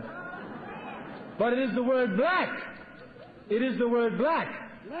for that. But it is the word black. It is the word black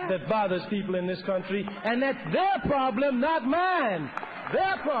that bothers people in this country, and that's their problem, not mine.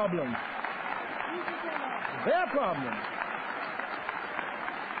 Their problem. Their problem.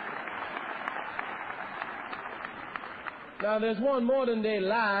 Now, there's one modern day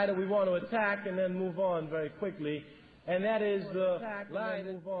lie that we want to attack and then move on very quickly, and that is the lie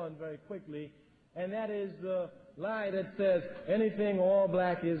that move on very quickly, and that is the lie that says anything all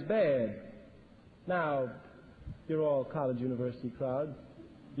black is bad. Now, you're all college university crowd.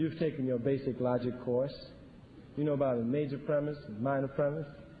 You've taken your basic logic course. You know about a major premise and minor premise.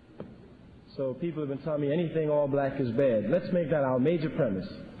 So people have been telling me anything all black is bad. Let's make that our major premise.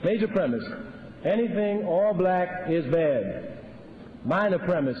 Major premise. Anything all black is bad. Minor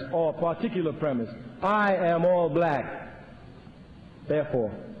premise or particular premise. I am all black.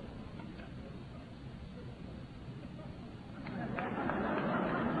 Therefore.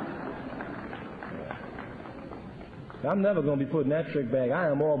 I'm never going to be putting that trick back. I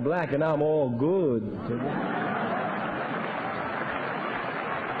am all black and I'm all good.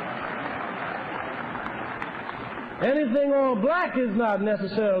 Anything all black is not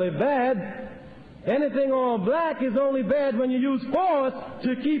necessarily bad. Anything all black is only bad when you use force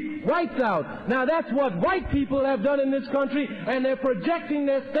to keep whites out. Now that's what white people have done in this country, and they're projecting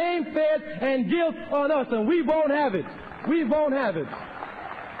their same fears and guilt on us, and we won't have it. We won't have it.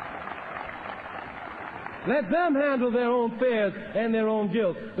 Let them handle their own fears and their own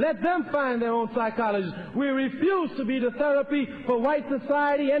guilt. Let them find their own psychologists. We refuse to be the therapy for white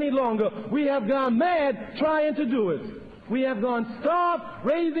society any longer. We have gone mad trying to do it. We have gone starved,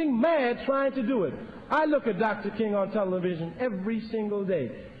 raving mad trying to do it. I look at Dr. King on television every single day,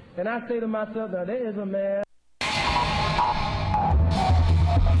 and I say to myself, now there is a man.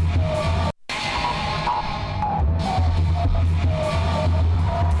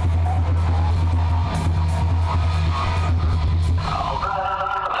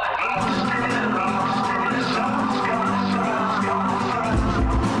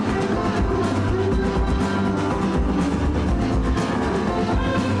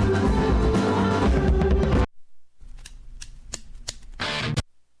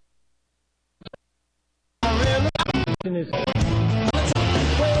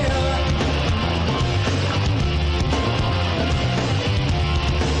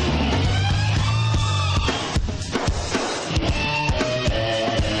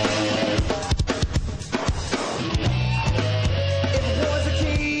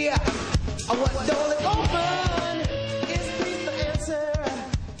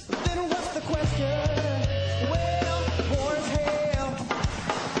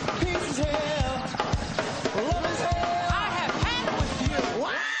 I have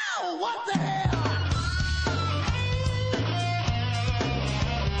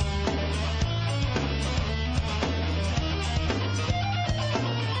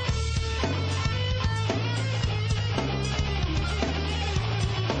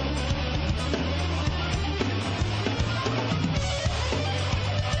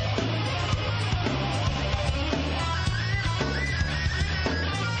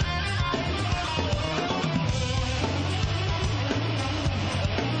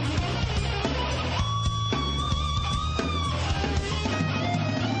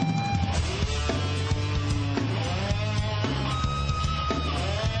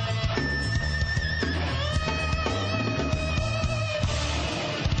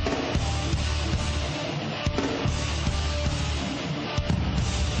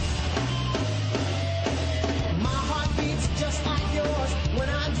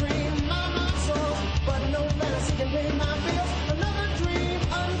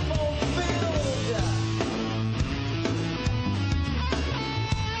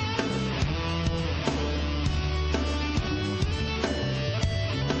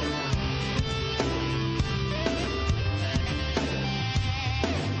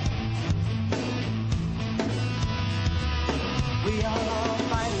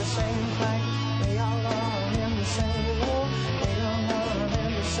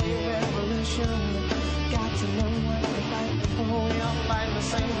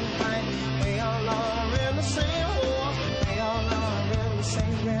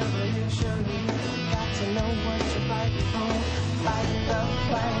revolution. Got to know what you fight for. Fight the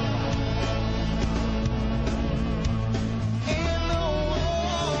fight. In the war,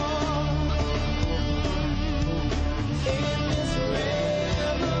 in this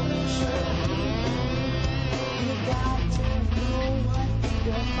revolution, you got to know what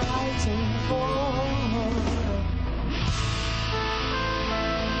you're fighting for.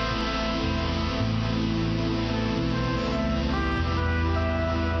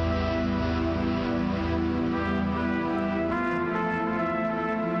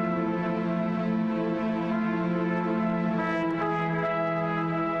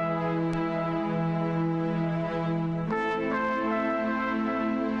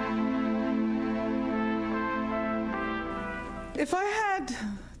 If I had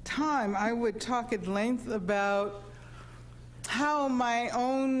time, I would talk at length about how my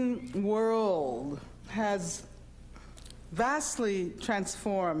own world has vastly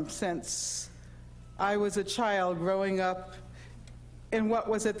transformed since I was a child growing up in what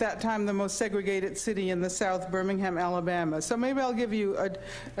was at that time the most segregated city in the South, Birmingham, Alabama. So maybe I'll give you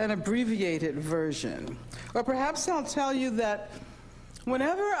an abbreviated version. Or perhaps I'll tell you that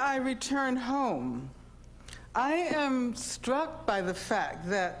whenever I return home, I am struck by the fact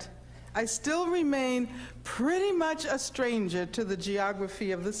that I still remain pretty much a stranger to the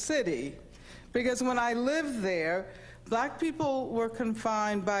geography of the city, because when I lived there, black people were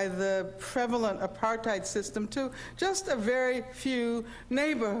confined by the prevalent apartheid system to just a very few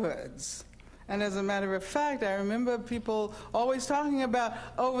neighborhoods. And as a matter of fact, I remember people always talking about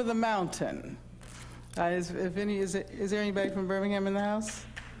over the mountain. Is there anybody from Birmingham in the house?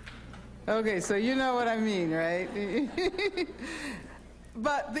 Okay, so you know what I mean, right?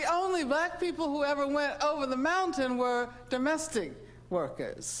 But the only black people who ever went over the mountain were domestic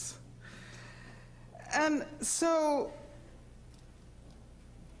workers. And so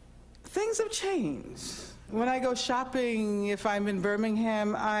things have changed. When I go shopping, if I'm in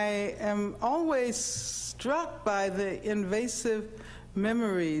Birmingham, I am always struck by the invasive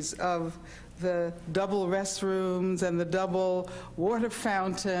memories of the double restrooms and the double water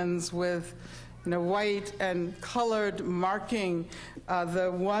fountains with white and colored marking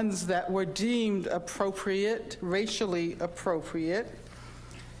the ones that were deemed appropriate, racially appropriate.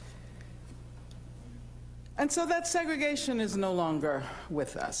 And so that segregation is no longer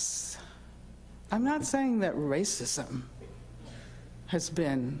with us. I'm not saying that racism has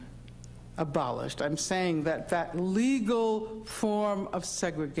been abolished. I'm saying that that legal form of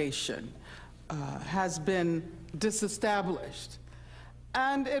segregation has been disestablished.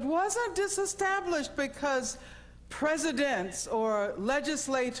 And it wasn't disestablished because presidents or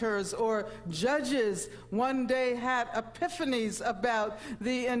legislators or judges one day had epiphanies about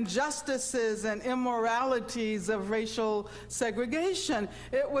the injustices and immoralities of racial segregation.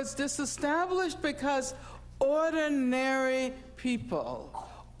 It was disestablished because ordinary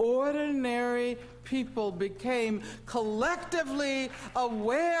people became collectively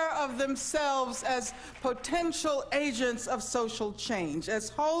aware of themselves as potential agents of social change, as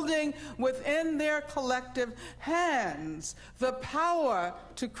holding within their collective hands the power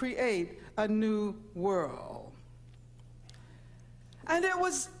to create a new world. And it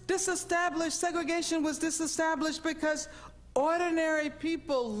was disestablished, segregation was disestablished because ordinary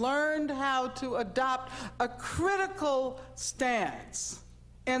people learned how to adopt a critical stance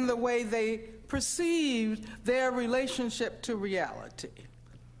in the way they perceived their relationship to reality.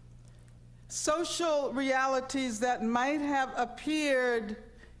 Social realities that might have appeared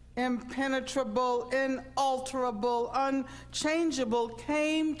impenetrable, inalterable, unchangeable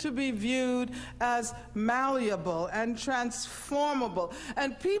came to be viewed as malleable and transformable.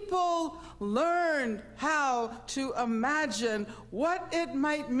 And people learned how to imagine what it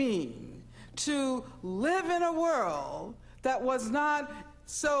might mean to live in a world that was not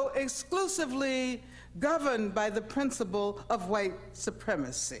so exclusively governed by the principle of white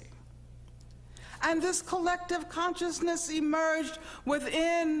supremacy. And this collective consciousness emerged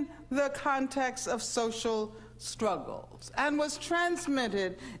within the context of social struggles and was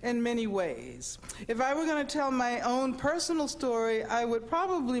transmitted in many ways. If I were going to tell my own personal story, I would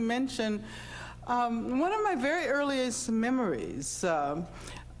probably mention one of my very earliest memories.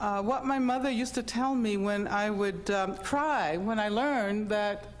 What my mother used to tell me when I would cry when I learned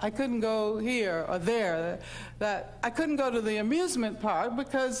that I couldn't go here or there, that I couldn't go to the amusement park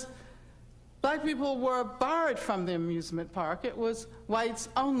because black people were barred from the amusement park. It was whites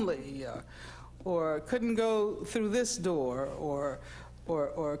only, or couldn't go through this door, or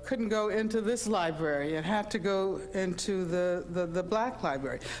couldn't go into this library and had to go into the black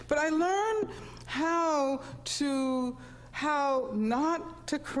library. But I learned how to how not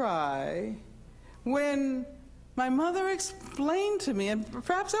to cry when my mother explained to me, and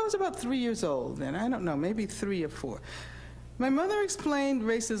perhaps I was about 3 years old then, I don't know, maybe 3 or 4. My mother explained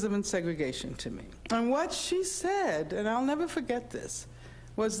racism and segregation to me. And what she said, and I'll never forget this,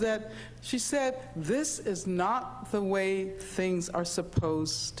 was that she said, this is not the way things are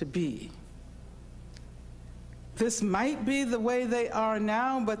supposed to be. This might be the way they are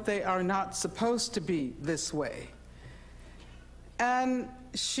now, but they are not supposed to be this way. And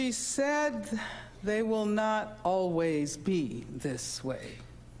she said, they will not always be this way.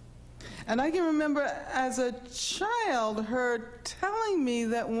 And I can remember as a child her telling me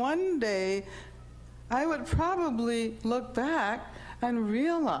that one day I would probably look back and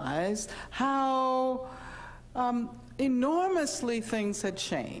realize how enormously things had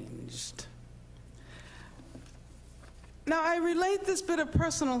changed. Now, I relate this bit of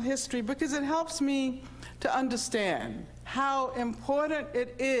personal history because it helps me to understand how important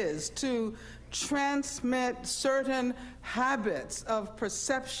it is to transmit certain habits of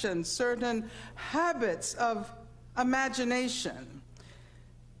perception, certain habits of imagination.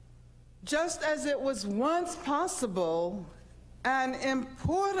 Just as it was once possible and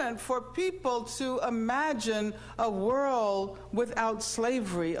important for people to imagine a world without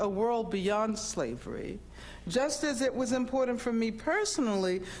slavery, a world beyond slavery, just as it was important for me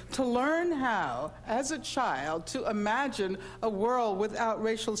personally to learn how, as a child, to imagine a world without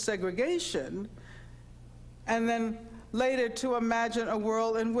racial segregation, and then later to imagine a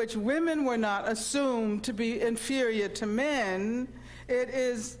world in which women were not assumed to be inferior to men, it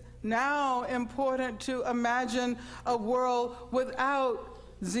is now important to imagine a world without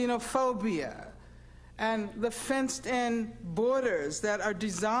xenophobia and the fenced-in borders that are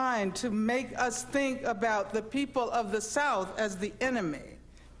designed to make us think about the people of the South as the enemy.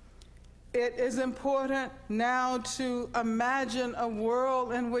 It is important now to imagine a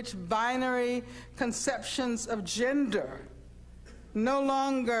world in which binary conceptions of gender no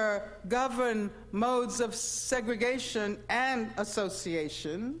longer govern modes of segregation and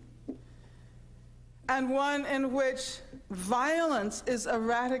association, and one in which violence is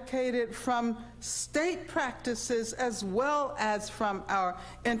eradicated from state practices as well as from our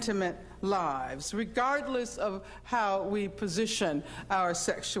intimate lives, regardless of how we position our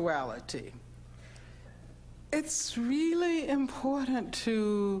sexuality. It's really important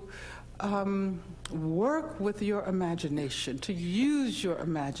to work with your imagination, to use your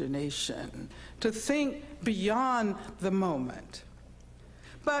imagination, to think beyond the moment.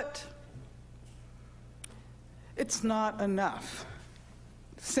 But it's not enough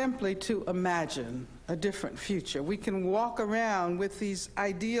simply to imagine a different future. We can walk around with these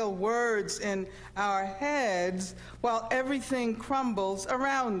ideal words in our heads while everything crumbles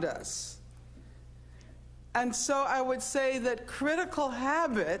around us. And so I would say that critical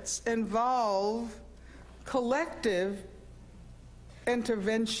habits involve collective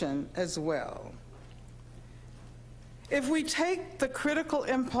intervention as well. If we take the critical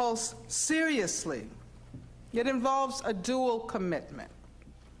impulse seriously, it involves a dual commitment.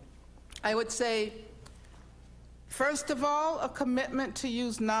 I would say, first of all, a commitment to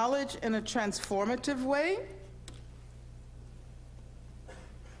use knowledge in a transformative way.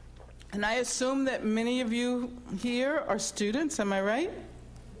 And I assume that many of you here are students, am I right?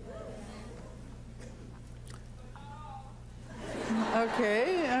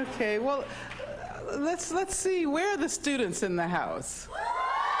 Okay. Well, let's see, where are the students in the house?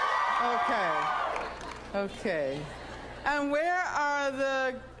 Okay. And where are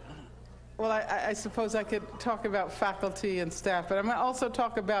the, well, I suppose I could talk about faculty and staff, but I'm going to also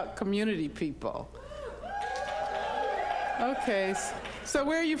talk about community people. Okay, so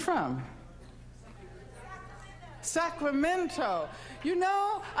where are you from? Sacramento. You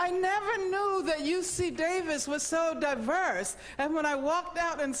know, I never knew that UC Davis was so diverse, and when I walked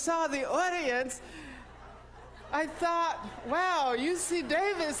out and saw the audience, I thought, wow, UC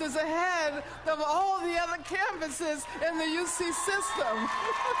Davis is ahead of all the other campuses in the UC system.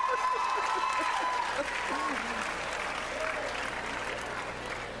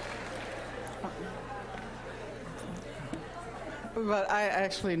 But I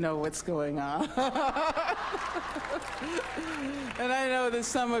actually know what's going on. And I know that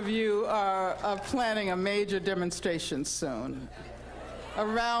some of you are planning a major demonstration soon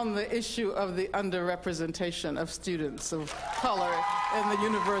around the issue of the underrepresentation of students of color in the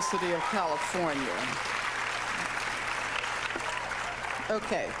University of California.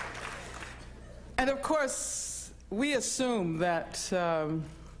 Okay. And of course, we assume that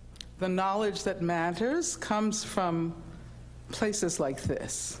the knowledge that matters comes from places like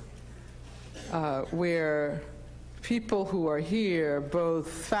this, where people who are here, both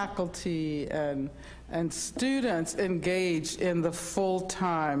faculty and students, engaged in the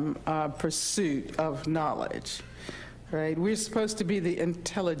full-time pursuit of knowledge, right? We're supposed to be the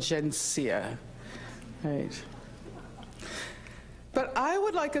intelligentsia, right? But I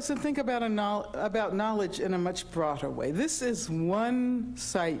would like us to think about knowledge in a much broader way. This is one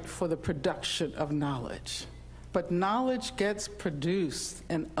site for the production of knowledge, but knowledge gets produced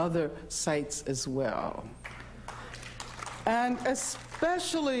in other sites as well. And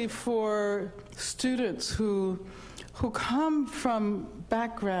especially for students who come from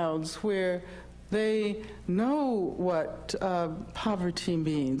backgrounds where they know what poverty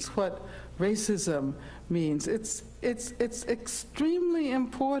means, what racism means. It's extremely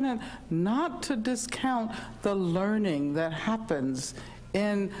important not to discount the learning that happens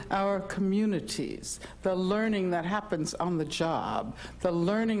in our communities, the learning that happens on the job, the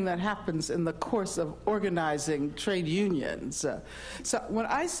learning that happens in the course of organizing trade unions. So when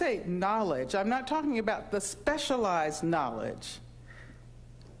I say knowledge, I'm not talking about the specialized knowledge.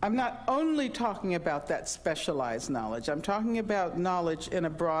 I'm not only talking about that specialized knowledge. I'm talking about knowledge in a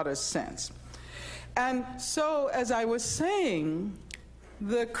broader sense. And so, as I was saying,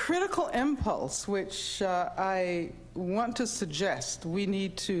 the critical impulse which I want to suggest we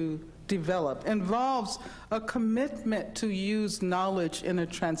need to develop involves a commitment to use knowledge in a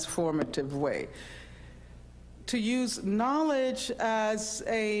transformative way, to use knowledge as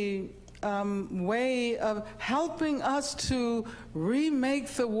a way of helping us to remake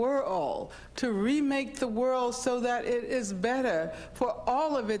the world so that it is better for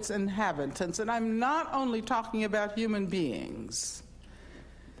all of its inhabitants. And I'm not only talking about human beings.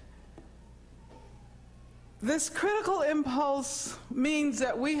 This critical impulse means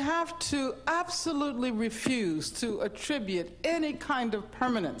that we have to absolutely refuse to attribute any kind of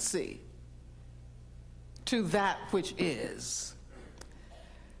permanency to that which is,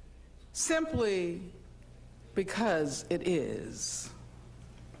 simply because it is.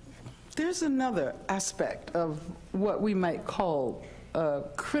 There's another aspect of what we might call a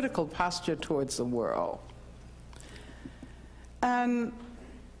critical posture towards the world. And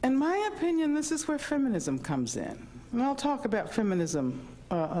in my opinion, this is where feminism comes in. And I'll talk about feminism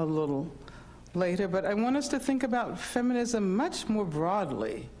a little later, but I want us to think about feminism much more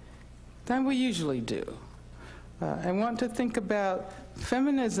broadly than we usually do. I want to think about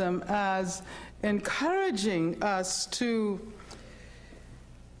feminism as encouraging us to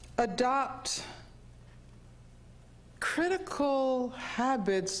adopt critical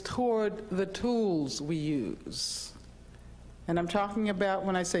habits toward the tools we use. And I'm talking about,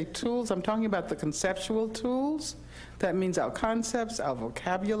 when I say tools, I'm talking about the conceptual tools. That means our concepts, our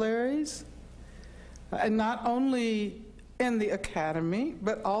vocabularies, and not only in the academy,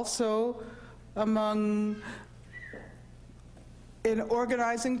 but also in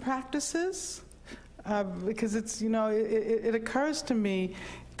organizing practices, because it's, it occurs to me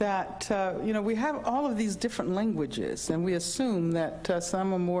that, we have all of these different languages, and we assume that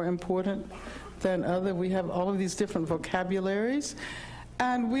some are more important than others. We have all of these different vocabularies,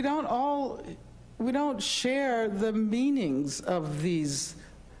 and we don't share the meanings of these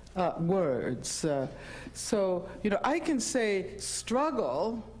words. So, I can say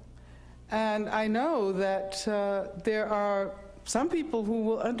struggle, and I know that there are some people who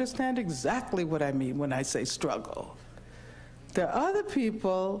will understand exactly what I mean when I say struggle. There are other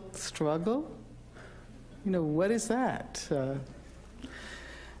people, struggle? What is that?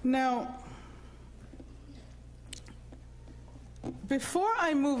 Now, before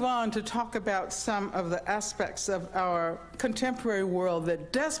I move on to talk about some of the aspects of our contemporary world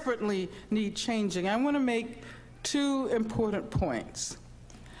that desperately need changing, I want to make two important points.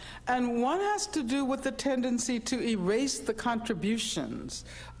 And one has to do with the tendency to erase the contributions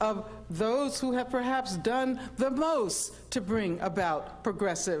of those who have perhaps done the most to bring about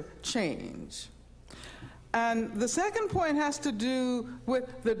progressive change. And the second point has to do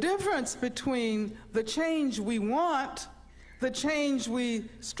with the difference between the change we want, the change we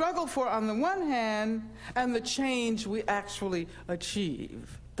struggle for on the one hand, and the change we actually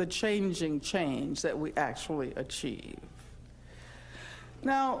achieve, the changing change that we actually achieve.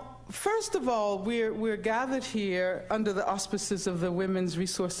 Now, first of all, we're gathered here under the auspices of the Women's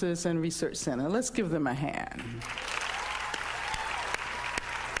Resources and Research Center. Let's give them a hand.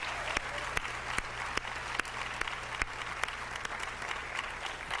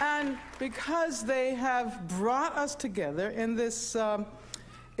 And because they have brought us together in this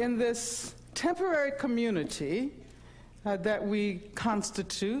temporary community that we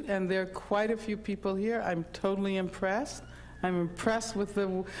constitute, and there are quite a few people here, I'm totally impressed. I'm impressed with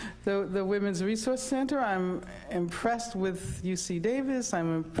the Women's Resource Center. I'm impressed with UC Davis.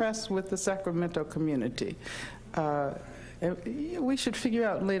 I'm impressed with the Sacramento community. We should figure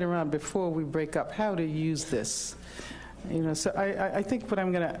out later on, before we break up, how to use this. So I think what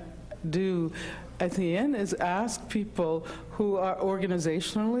I'm going to do at the end is ask people who are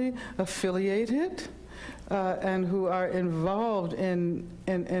organizationally affiliated and who are involved in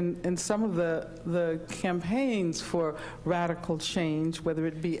some of the campaigns for radical change, whether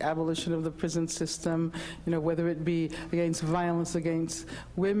it be abolition of the prison system, whether it be against violence against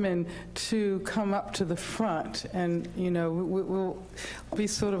women, to come up to the front. And we'll be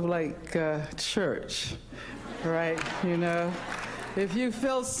sort of like church, right? If you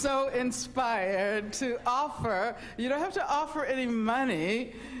feel so inspired to offer, you don't have to offer any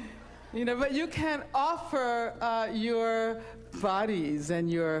money, but you can offer your bodies and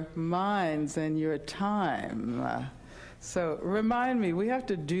your minds and your time. So remind me, we have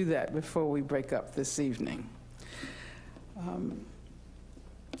to do that before we break up this evening.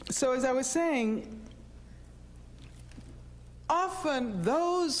 So as I was saying, often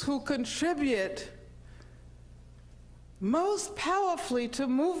those who contribute most powerfully to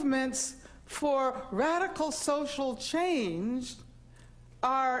movements for radical social change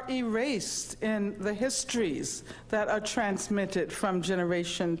are erased in the histories that are transmitted from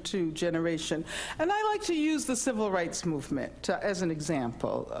generation to generation. And I like to use the civil rights movement as an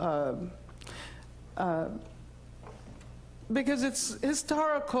example, because it's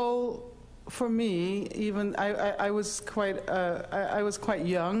historical for me. Even I was quite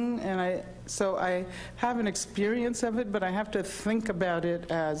young, and so I have an experience of it, but I have to think about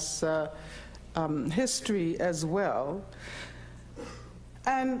it as history as well.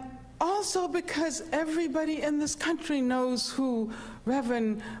 And also because everybody in this country knows who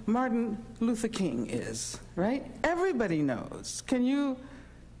Reverend Martin Luther King is, right? Everybody knows. Can you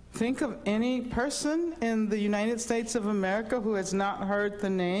think of any person in the United States of America who has not heard the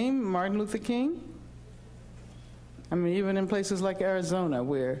name Martin Luther King? I mean, even in places like Arizona,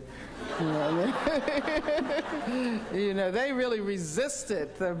 where they really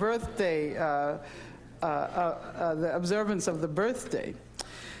resisted the birthday, the observance of the birthday.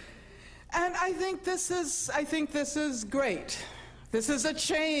 And I think this is great. This is a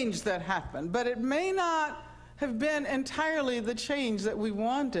change that happened, but it may not have been entirely the change that we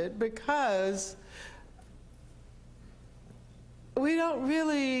wanted, because we aren't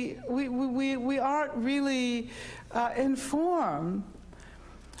really informed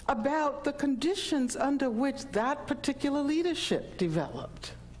about the conditions under which that particular leadership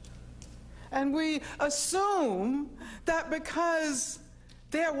developed. And we assume that because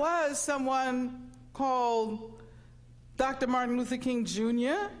there was someone called Dr. Martin Luther King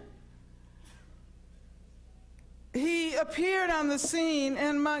Jr., he appeared on the scene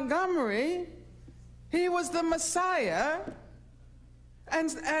in Montgomery, he was the Messiah,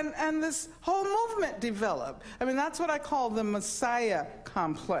 and this whole movement developed. I mean, that's what I call the Messiah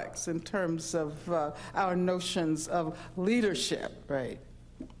complex in terms of our notions of leadership, right?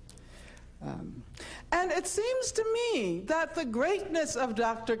 And it seems to me that the greatness of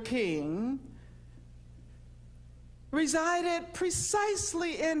Dr. King resided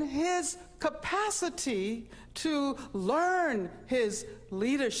precisely in his capacity to learn his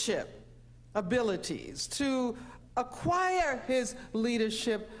leadership abilities, to acquire his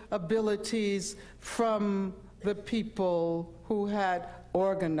leadership abilities from the people who had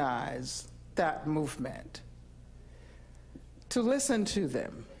organized that movement, to listen to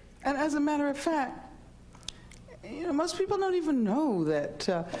them. And as a matter of fact, most people don't even know that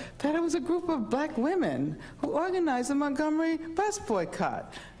it was a group of black women who organized the Montgomery bus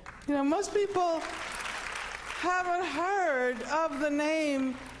boycott. Most people haven't heard of the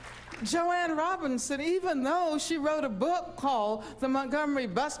name Joanne Robinson, even though she wrote a book called The Montgomery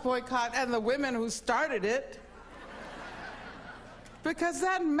Bus Boycott and the Women Who Started It, because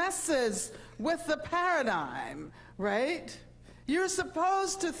that messes with the paradigm, right? You're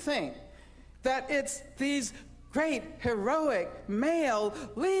supposed to think that it's these great, heroic male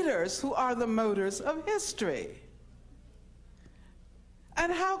leaders who are the motors of history.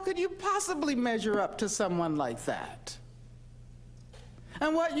 And how could you possibly measure up to someone like that?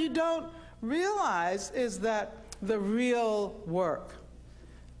 And what you don't realize is that the real work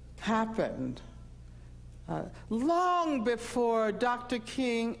happened long before Dr.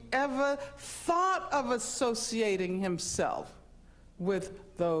 King ever thought of associating himself with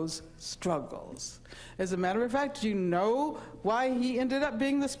those struggles. As a matter of fact, do you know why he ended up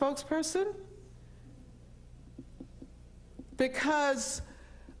being the spokesperson? Because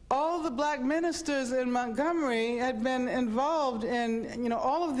all the black ministers in Montgomery had been involved in,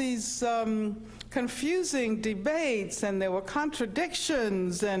 all of these confusing debates, and there were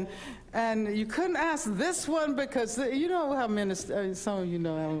contradictions, and you couldn't ask this one because you know how ministers, some of you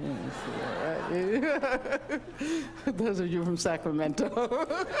know how ministers are, right? Those of you from Sacramento.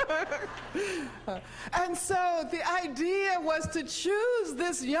 And so the idea was to choose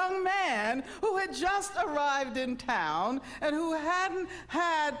this young man who had just arrived in town and who hadn't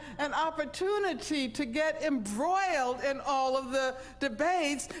had an opportunity to get embroiled in all of the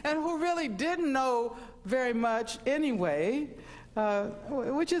debates and who really didn't know very much anyway.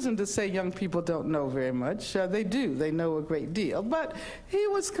 Which isn't to say young people don't know very much. They do. They know a great deal. But he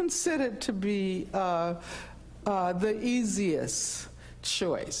was considered to be the easiest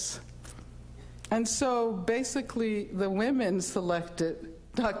choice. And so basically the women selected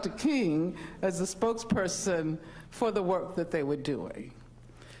Dr. King as the spokesperson for the work that they were doing.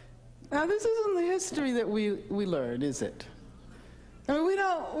 Now, this isn't the history that we learn, is it? I mean,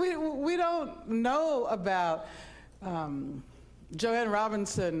 we don't know about Joanne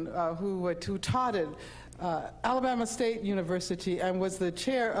Robinson, who taught at Alabama State University and was the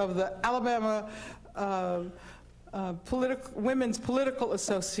chair of the Alabama Women's Political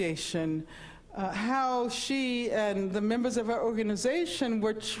Association, how she and the members of her organization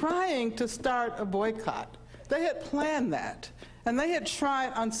were trying to start a boycott. They had planned that, and they had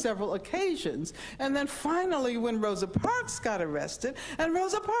tried on several occasions. And then finally, when Rosa Parks got arrested, and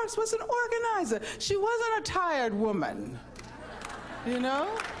Rosa Parks was an organizer. She wasn't a tired woman. You know?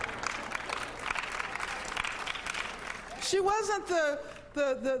 She wasn't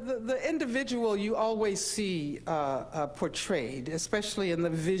the individual you always see portrayed, especially in the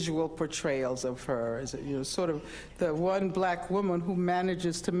visual portrayals of her, as sort of the one black woman who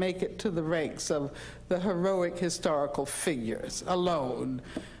manages to make it to the ranks of the heroic historical figures alone.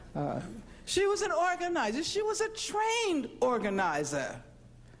 She was an organizer. She was a trained organizer.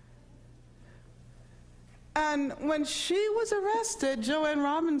 And when she was arrested, Joanne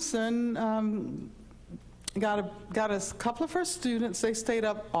Robinson got a couple of her students. They stayed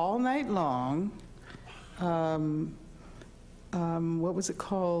up all night long. What was it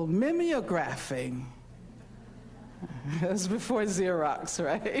called? Mimeographing. It was before Xerox,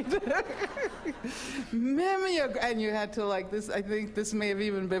 right? And you had to, like this, I think this may have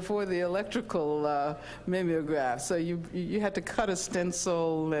even before the electrical mimeograph. So you had to cut a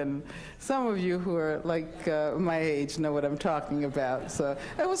stencil, and some of you who are like my age know what I'm talking about. So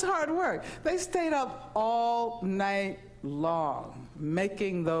it was hard work. They stayed up all night long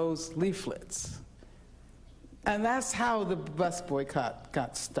making those leaflets. And that's how the bus boycott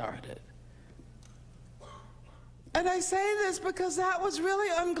got started. And I say this because that was really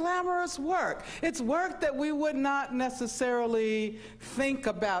unglamorous work. It's work that we would not necessarily think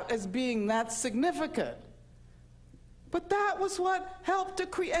about as being that significant. But that was what helped to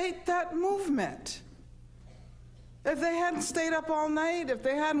create that movement. If they hadn't stayed up all night, if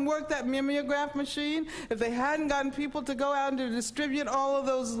they hadn't worked that mimeograph machine, if they hadn't gotten people to go out and to distribute all of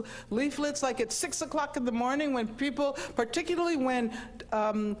those leaflets like at 6 o'clock in the morning when people, particularly when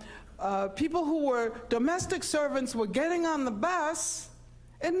people who were domestic servants were getting on the bus,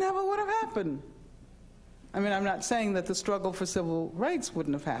 it never would have happened. I mean, I'm not saying that the struggle for civil rights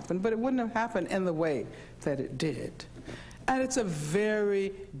wouldn't have happened, but it wouldn't have happened in the way that it did. And it's a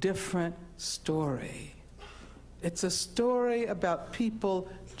very different story. It's a story about people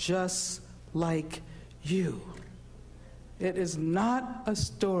just like you. It is not a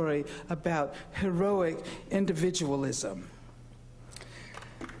story about heroic individualism.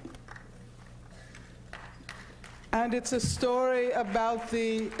 And it's a story about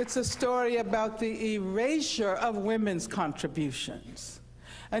the erasure of women's contributions.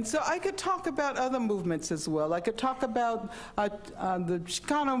 And so I could talk about other movements as well. I could talk about the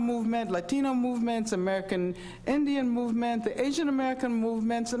Chicano movement, Latino movements, American Indian movement, the Asian American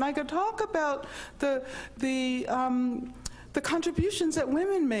movements, and I could talk about the contributions that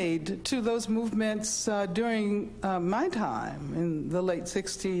women made to those movements during my time in the late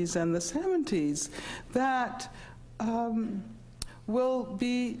 60s and the 70s that will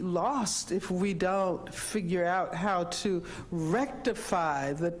be lost if we don't figure out how to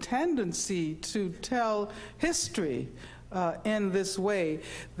rectify the tendency to tell history in this way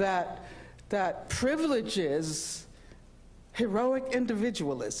that privileges heroic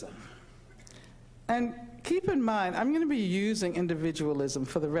individualism. And keep in mind, I'm going to be using individualism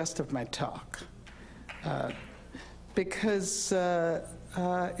for the rest of my talk because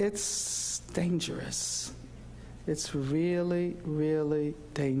it's dangerous. It's really, really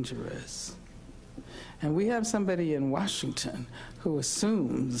dangerous. And we have somebody in Washington who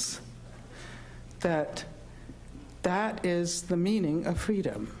assumes that that is the meaning of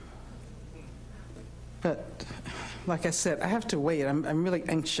freedom. But like I said, I have to wait. I'm really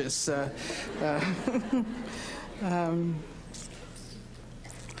anxious.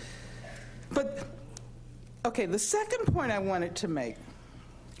 But, okay, the second point I wanted to make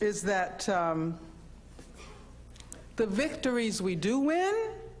is that the victories we do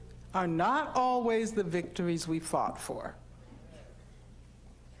win are not always the victories we fought for.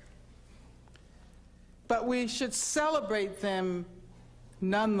 But we should celebrate them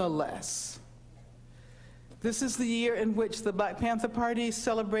nonetheless. This is the year in which the Black Panther Party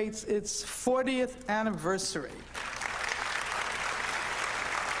celebrates its 40th anniversary.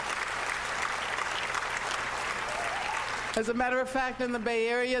 As a matter of fact, in the Bay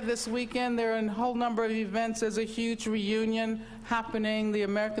Area this weekend, there are a whole number of events. There's a huge reunion happening. The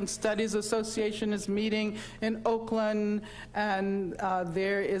American Studies Association is meeting in Oakland, and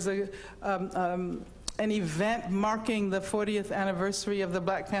there is an event marking the 40th anniversary of the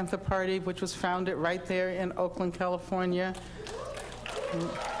Black Panther Party, which was founded right there in Oakland, California.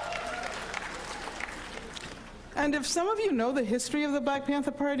 And if some of you know the history of the Black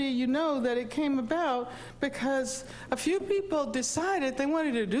Panther Party, you know that it came about because a few people decided they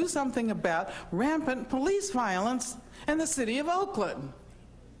wanted to do something about rampant police violence in the city of Oakland.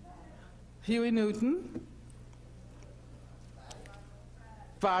 Huey Newton,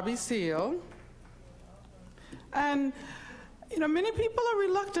 Bobby Seale, and many people are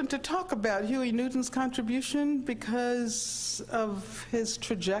reluctant to talk about Huey Newton's contribution because of his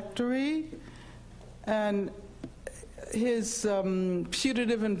trajectory and his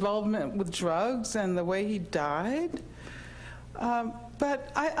putative involvement with drugs and the way he died.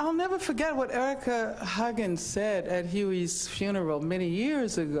 But I'll never forget what Erica Huggins said at Huey's funeral many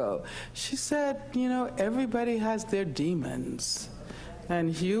years ago. She said, everybody has their demons. And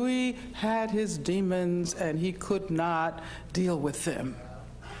Huey had his demons, and he could not deal with them.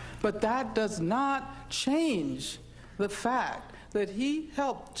 But that does not change the fact that he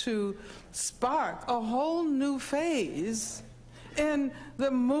helped to spark a whole new phase in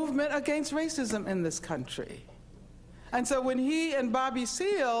the movement against racism in this country. And so when he and Bobby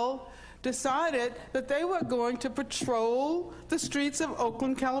Seale decided that they were going to patrol the streets of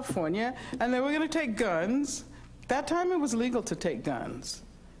Oakland, California, and they were going to take guns. That time it was legal to take guns.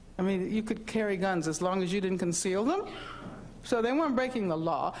 I mean, you could carry guns as long as you didn't conceal them. So they weren't breaking the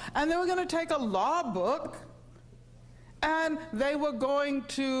law. And they were going to take a law book, and they were going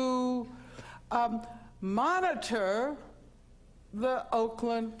to monitor the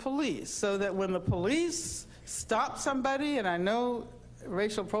Oakland police so that when the police stopped somebody, and I know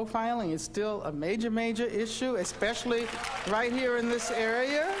racial profiling is still a major, major issue, especially right here in this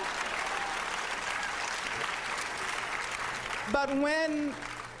area. But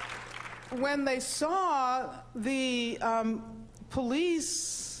when they saw the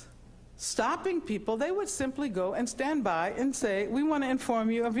police stopping people, they would simply go and stand by and say, we want to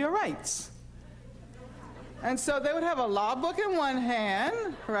inform you of your rights. And so they would have a law book in one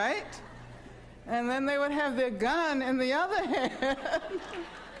hand, right? And then they would have their gun in the other hand.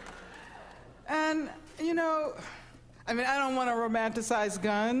 And, I don't want to romanticize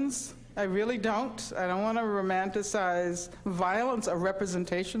guns. I really don't. I don't want to romanticize violence or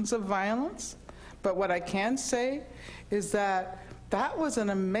representations of violence. But what I can say is that was an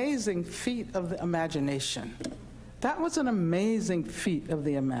amazing feat of the imagination. That was an amazing feat of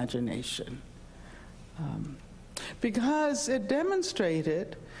the imagination. Because it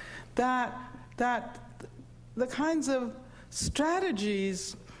demonstrated that the kinds of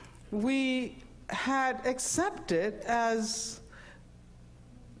strategies we had accepted as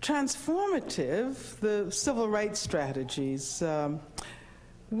transformative, the civil rights strategies,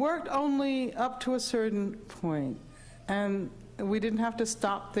 worked only up to a certain point. And we didn't have to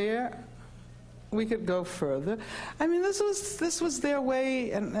stop there. We could go further. I mean, this was their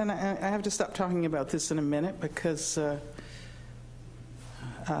way, and I have to stop talking about this in a minute because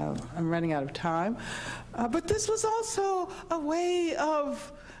I'm running out of time. But this was also a way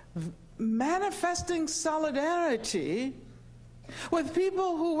of manifesting solidarity with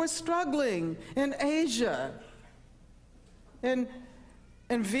people who were struggling in Asia, in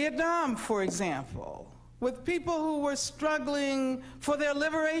Vietnam, for example, with people who were struggling for their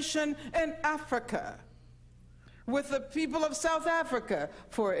liberation in Africa, with the people of South Africa,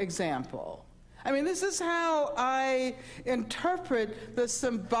 for example. I mean, this is how I interpret the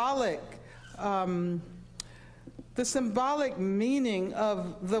symbolic meaning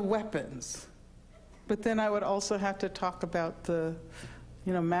of the weapons. But then I would also have to talk about the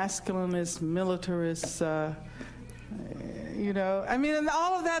masculinist, militarist, I mean, and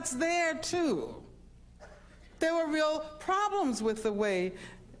all of that's there too. There were real problems with the way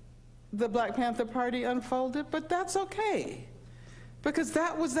the Black Panther Party unfolded, but that's okay, because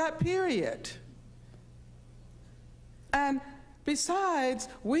that was that period. And besides,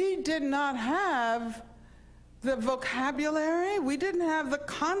 we did not have the vocabulary, we didn't have the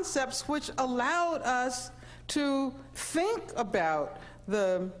concepts which allowed us to think about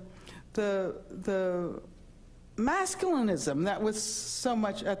the masculinism that was so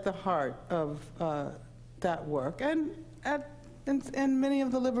much at the heart of that work, and in many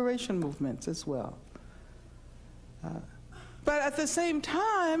of the liberation movements as well. But at the same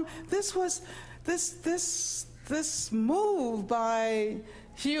time, this move by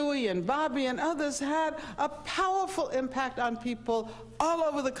Huey and Bobby and others had a powerful impact on people all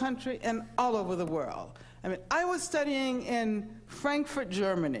over the country and all over the world. I mean, I was studying in Frankfurt,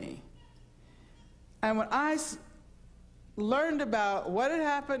 Germany, and when I learned about what had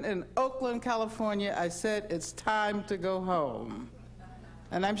happened in Oakland, California, I said, it's time to go home.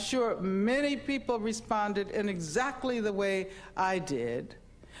 And I'm sure many people responded in exactly the way I did.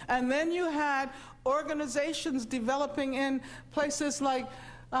 And then you had organizations developing in places like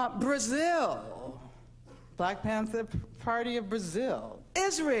Brazil, Black Panther Party of Brazil,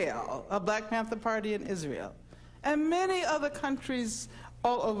 Israel, a Black Panther Party in Israel, and many other countries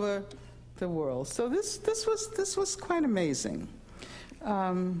all over the world. So this was quite amazing.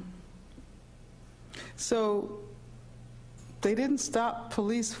 So they didn't stop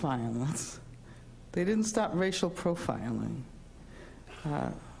police violence. They didn't stop racial profiling.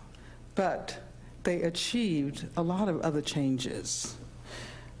 But they achieved a lot of other changes.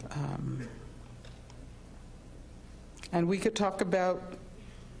 And we could talk about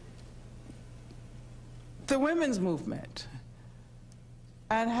the women's movement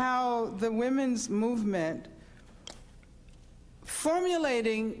and how the women's movement,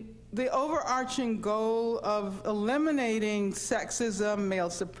 formulating the overarching goal of eliminating sexism, male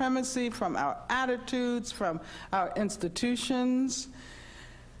supremacy from our attitudes, from our institutions.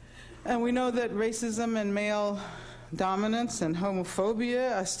 And we know that racism and male dominance and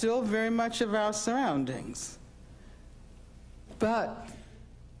homophobia are still very much of our surroundings. But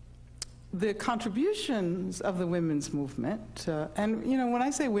the contributions of the women's movement, and when I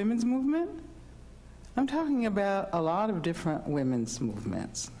say women's movement, I'm talking about a lot of different women's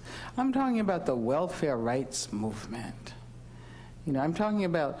movements. I'm talking about the welfare rights movement. I'm talking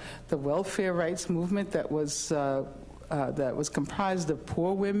about the welfare rights movement that was comprised of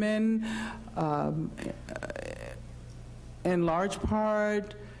poor women, in large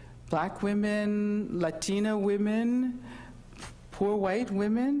part Black women, Latina women, poor white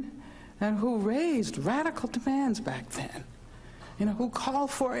women, and who raised radical demands back then, who called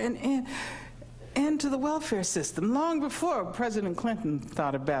for an end to the welfare system long before President Clinton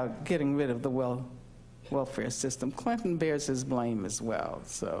thought about getting rid of the welfare system. Clinton bears his blame as well,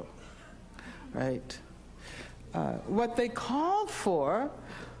 so, right? What they called for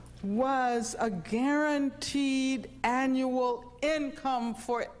was a guaranteed annual income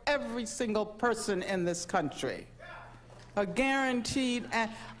for every single person in this country. A guaranteed,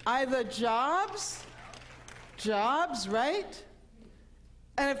 either jobs, right?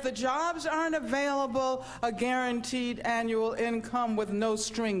 And if the jobs aren't available, a guaranteed annual income with no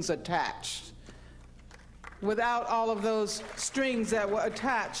strings attached. Without all of those strings that were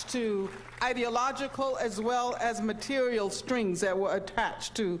attached to ideological as well as material strings that were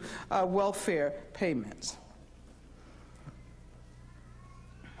attached to welfare payments.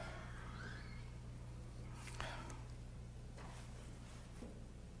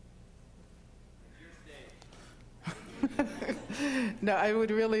 No, I would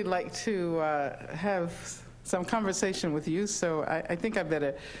really like to have some conversation with you, so I think I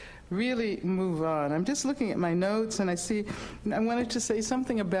better really move on. I'm just looking at my notes, and I wanted to say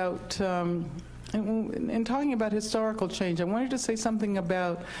something about, in talking about historical change, I wanted to say something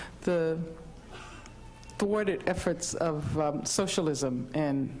about the thwarted efforts of socialism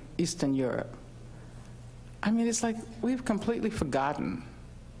in Eastern Europe. I mean, it's like we've completely forgotten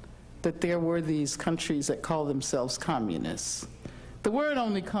that there were these countries that call themselves communists. The word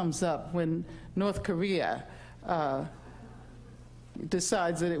only comes up when North Korea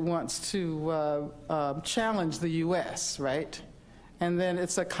decides that it wants to challenge the US, right? And then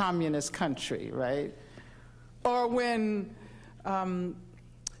it's a communist country, right? Or when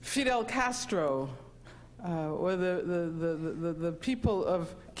Fidel Castro or the people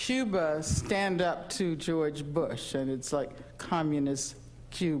of Cuba stand up to George Bush, and it's like communist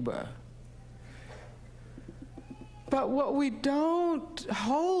Cuba. But what we don't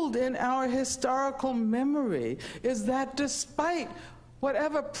hold in our historical memory is that despite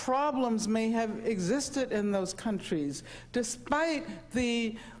whatever problems may have existed in those countries, despite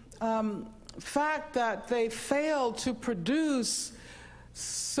the fact that they failed to produce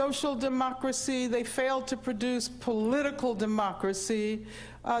social democracy, they failed to produce political democracy,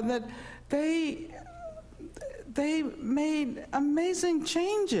 that they made amazing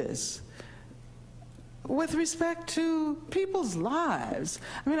changes with respect to people's lives.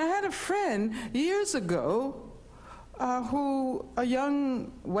 I mean, I had a friend years ago a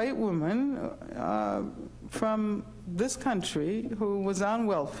young white woman from this country who was on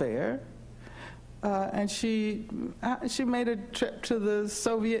welfare, and she made a trip to the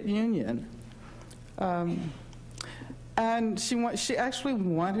Soviet Union, and she actually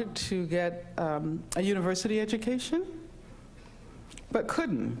wanted to get a university education, but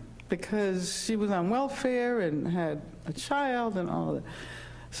couldn't because she was on welfare and had a child and all of that.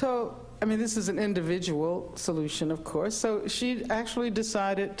 So, I mean, this is an individual solution, of course. So she actually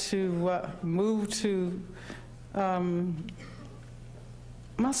decided to move to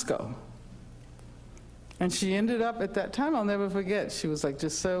Moscow. And she ended up, at that time, I'll never forget, she was like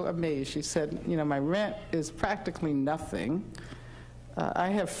just so amazed. She said, you know, my rent is practically nothing. I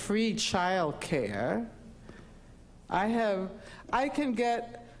have free child care. I can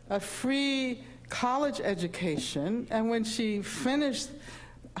get a free college education. And when she finished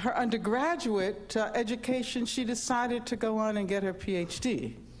her undergraduate education, she decided to go on and get her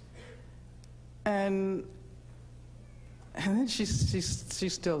PhD. And then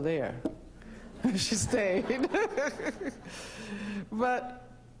she's still there. She stayed.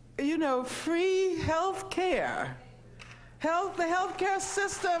 But, you know, free health care. The health care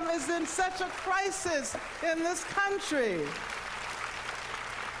system is in such a crisis in this country.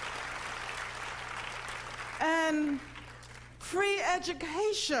 And free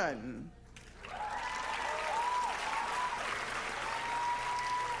education.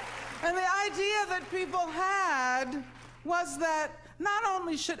 And the idea that people had was that not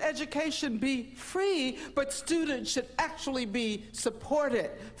only should education be free, but students should actually be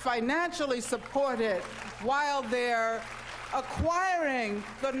supported, financially supported, while they're acquiring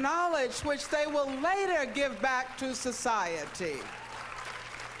the knowledge which they will later give back to society.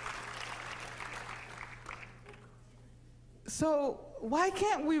 So why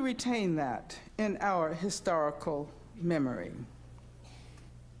can't we retain that in our historical memory?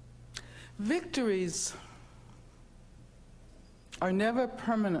 Victories are never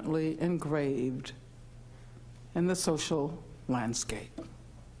permanently engraved in the social landscape.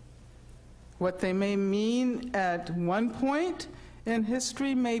 What they may mean at one point in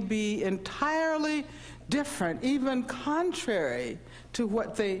history may be entirely different, even contrary to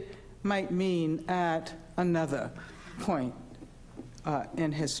what they might mean at another point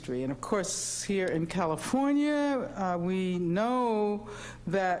in history. And of course, here in California, we know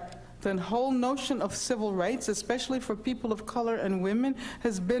that the whole notion of civil rights, especially for people of color and women,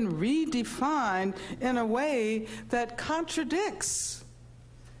 has been redefined in a way that contradicts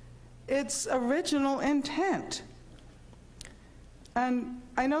its original intent. And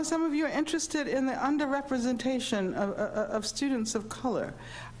I know some of you are interested in the underrepresentation of students of color.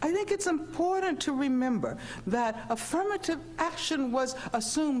 I think it's important to remember that affirmative action was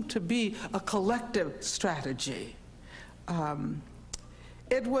assumed to be a collective strategy.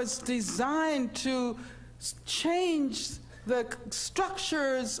 It was designed to change the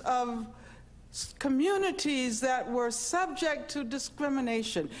structures of communities that were subject to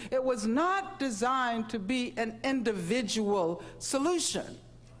discrimination. It was not designed to be an individual solution.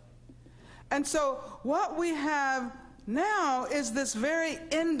 And so what we have now is this very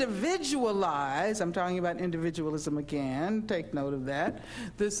individualized, I'm talking about individualism again, take note of that,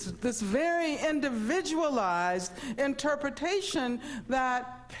 this very individualized interpretation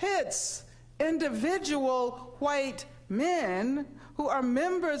that pits individual white men who are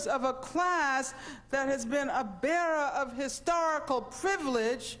members of a class that has been a bearer of historical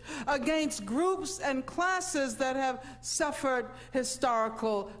privilege against groups and classes that have suffered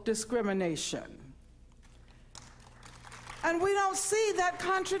historical discrimination. And we don't see that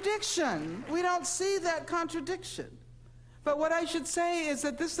contradiction. We don't see that contradiction. But what I should say is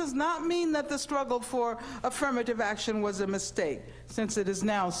that this does not mean that the struggle for affirmative action was a mistake, since it is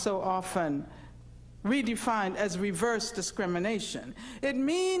now so often redefined as reverse discrimination. It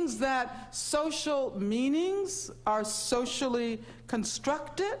means that social meanings are socially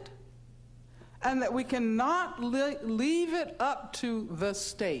constructed and that we cannot leave it up to the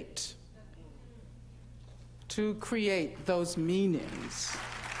state to create those meanings.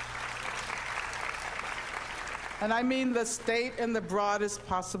 And I mean the state in the broadest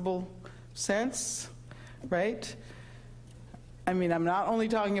possible sense, right? I mean, I'm not only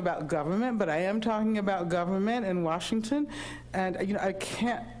talking about government, but I am talking about government in Washington. And, you know, I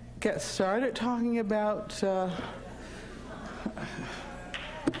can't get started talking about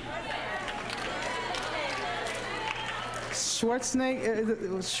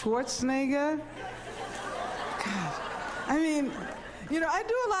Schwarzenegger. God. I mean, you know, I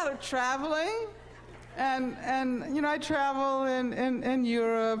do a lot of traveling. And you know, I travel in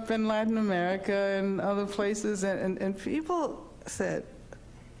Europe and Latin America and other places, and people said,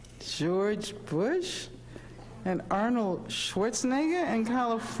 George Bush and Arnold Schwarzenegger in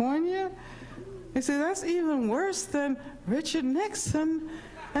California? They said, that's even worse than Richard Nixon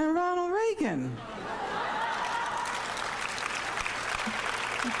and Ronald Reagan.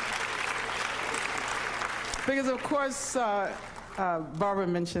 Because, of course, Barbara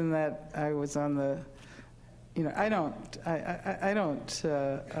mentioned that I was on the, you know, I don't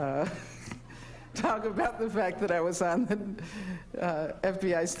talk about the fact that I was on the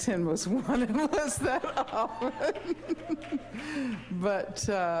FBI's 10 Most Wanted list that often. But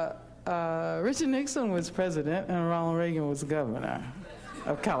Richard Nixon was president and Ronald Reagan was governor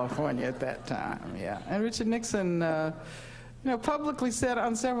of California at that time, yeah. And Richard Nixon, you know, publicly said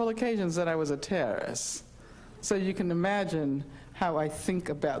on several occasions that I was a terrorist. So you can imagine how I think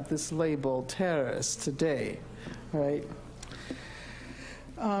about this label, terrorist, today, right?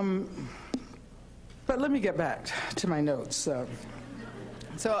 But let me get back to my notes. So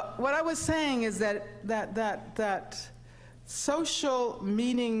what I was saying is that social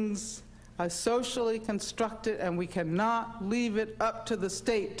meanings are socially constructed, and we cannot leave it up to the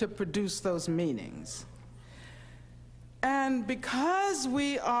state to produce those meanings. And because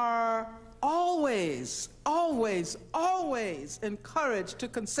we are always encouraged to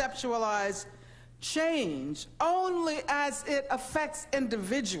conceptualize change only as it affects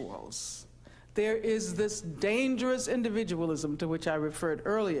individuals, there is this dangerous individualism to which I referred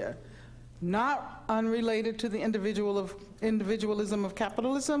earlier, not unrelated to the individualism of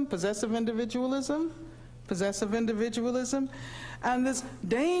capitalism, possessive individualism. And this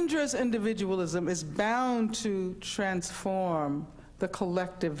dangerous individualism is bound to transform the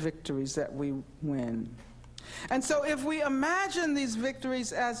collective victories that we win. And so if we imagine these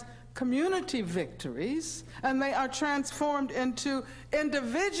victories as community victories, and they are transformed into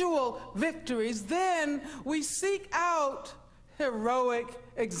individual victories, then we seek out heroic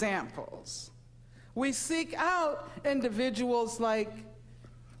examples. We seek out individuals like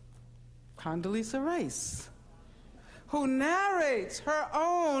Condoleezza Rice, who narrates her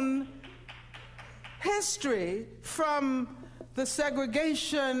own history from the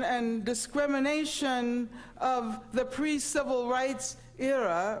segregation and discrimination of the pre-civil rights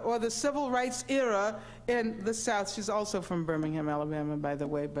era, or the civil rights era in the South. She's also from Birmingham, Alabama, by the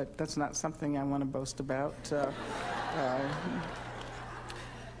way, but that's not something I want to boast about.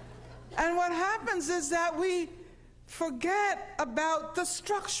 And what happens is that we forget about the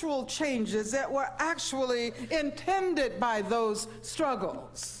structural changes that were actually intended by those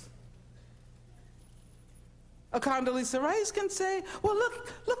struggles. A Condoleezza Rice can say, well,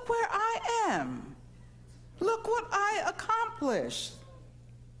 look where I am. Look what I accomplished.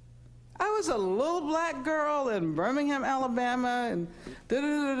 I was a little black girl in Birmingham, Alabama, and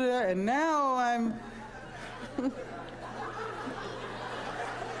and now I'm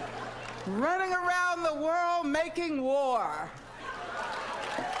running around the world making war.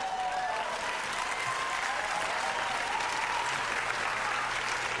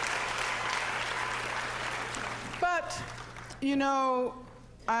 But, you know,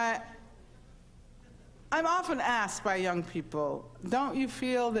 I'm often asked by young people, don't you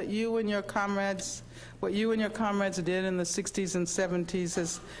feel that you and your comrades, what you and your comrades did in the 60s and 70s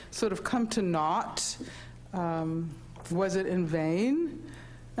has sort of come to naught? Was it in vain?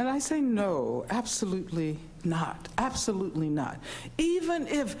 And I say no, absolutely not. Absolutely not. Even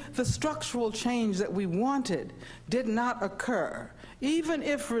if the structural change that we wanted did not occur, even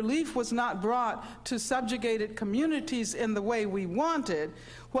if relief was not brought to subjugated communities in the way we wanted,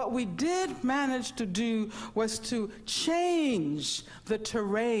 what we did manage to do was to change the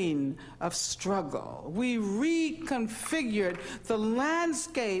terrain of struggle. We reconfigured the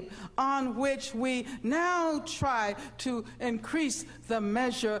landscape on which we now try to increase the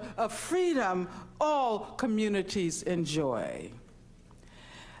measure of freedom all communities enjoy.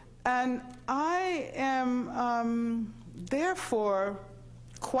 And I am therefore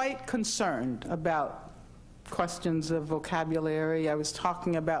quite concerned about questions of vocabulary. I was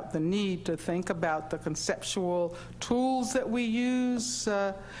talking about the need to think about the conceptual tools that we use.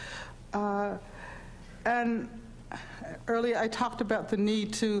 And earlier I talked about the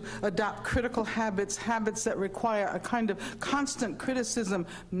need to adopt critical habits that require a kind of constant criticism,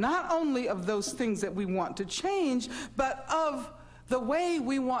 not only of those things that we want to change, but of the way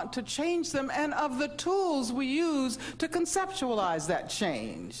we want to change them and of the tools we use to conceptualize that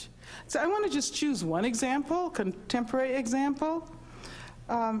change. So I want to just choose one example, contemporary example,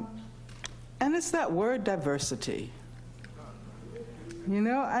 and it's that word diversity. You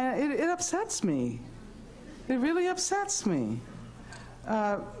know, it upsets me. It really upsets me.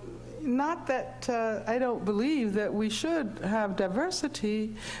 Not that I don't believe that we should have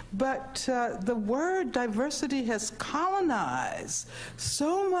diversity, but the word diversity has colonized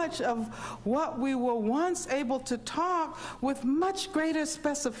so much of what we were once able to talk with much greater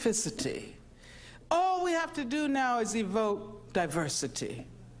specificity. All we have to do now is evoke diversity.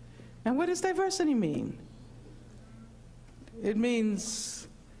 And what does diversity mean? It means,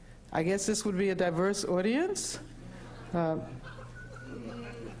 I guess this would be a diverse audience.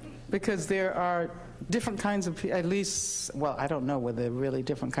 Because there are different kinds of people, at least, well, I don't know whether they're really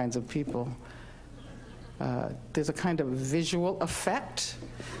different kinds of people. There's a kind of visual effect,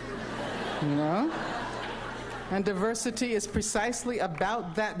 you know? And diversity is precisely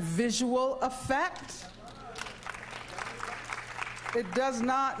about that visual effect. It does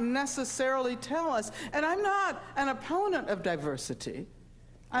not necessarily tell us, and I'm not an opponent of diversity.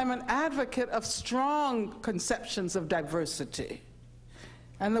 I'm an advocate of strong conceptions of diversity.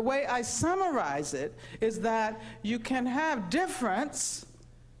 And the way I summarize it is that you can have difference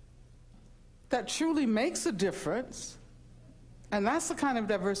that truly makes a difference, and that's the kind of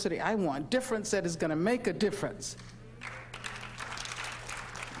diversity I want, difference that is going to make a difference.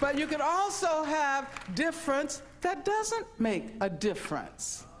 But you can also have difference that doesn't make a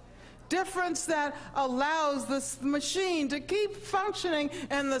difference. Difference that allows this machine to keep functioning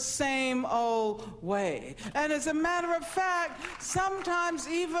in the same old way. And as a matter of fact, sometimes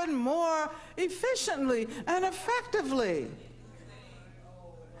even more efficiently and effectively.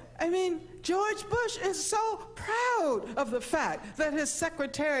 I mean, George Bush is so proud of the fact that his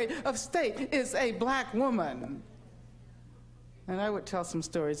Secretary of State is a black woman. And I would tell some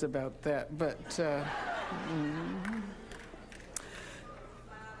stories about that, but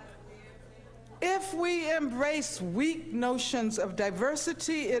if we embrace weak notions of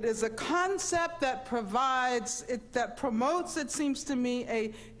diversity, it is a concept that promotes, it seems to me,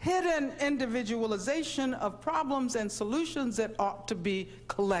 a hidden individualization of problems and solutions that ought to be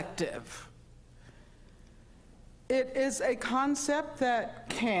collective. It is a concept that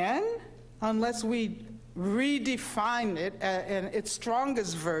can, unless we redefine it in its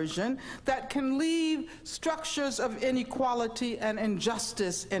strongest version, that can leave structures of inequality and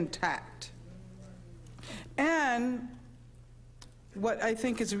injustice intact. And what I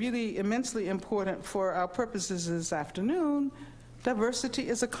think is really immensely important for our purposes this afternoon, diversity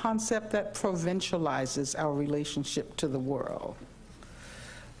is a concept that provincializes our relationship to the world.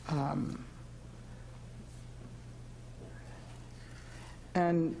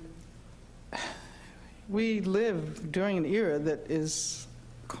 And we live during an era that is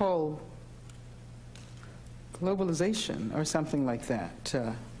called globalization or something like that.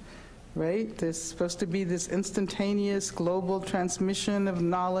 Right? There's supposed to be this instantaneous global transmission of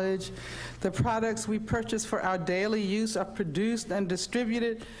knowledge. The products we purchase for our daily use are produced and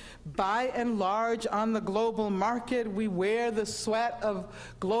distributed by and large on the global market. We wear the sweat of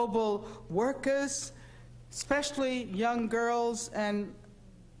global workers, especially young girls and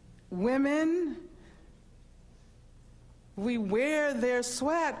women. We wear their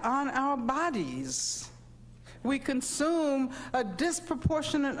sweat on our bodies. We consume a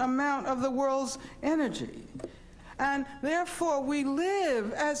disproportionate amount of the world's energy. And therefore, we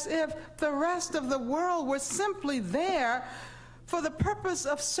live as if the rest of the world were simply there for the purpose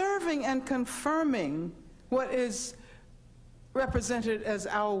of serving and confirming what is represented as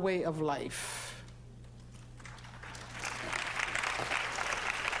our way of life.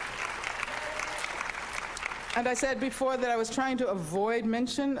 And I said before that I was trying to avoid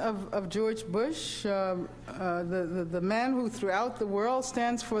mention of George Bush, the man who throughout the world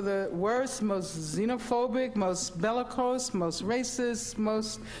stands for the worst, most xenophobic, most bellicose, most racist,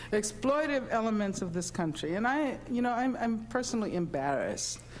 most exploitive elements of this country. And I'm personally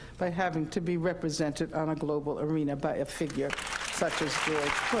embarrassed by having to be represented on a global arena by a figure such as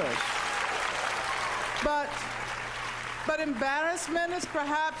George Bush. But embarrassment is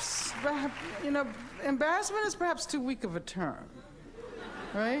perhaps too weak of a term,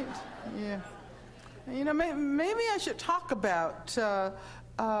 right? Yeah. Maybe I should talk about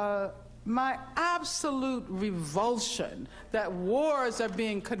my absolute revulsion that wars are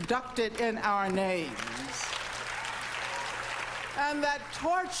being conducted in our names. and that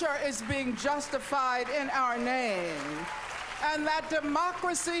torture is being justified in our name, and that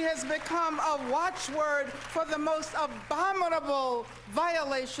democracy has become a watchword for the most abominable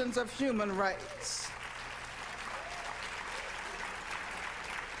violations of human rights.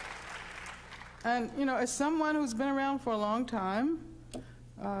 And, you know, as someone who's been around for a long time,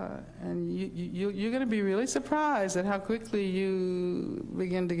 and you're going to be really surprised at how quickly you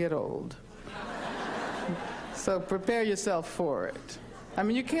begin to get old. So prepare yourself for it. I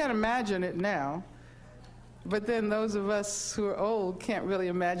mean, you can't imagine it now, but then those of us who are old can't really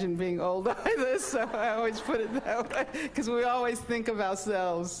imagine being old either, so I always put it that way, because we always think of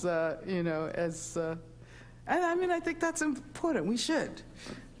ourselves, you know, as, and I mean, I think that's important. We should.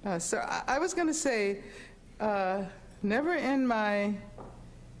 So I was going to say, never in my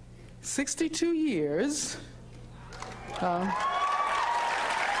 62 years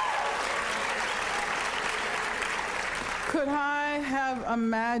could I have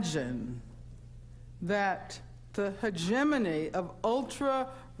imagined that the hegemony of ultra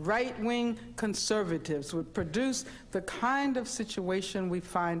right-wing conservatives would produce the kind of situation we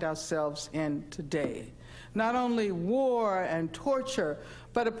find ourselves in today. Not only war and torture,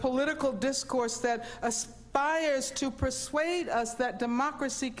 but a political discourse that aspires to persuade us that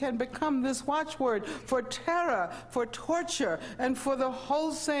democracy can become this watchword for terror, for torture, and for the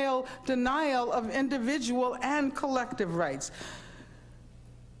wholesale denial of individual and collective rights.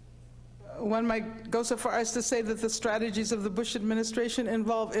 One might go so far as to say that the strategies of the Bush administration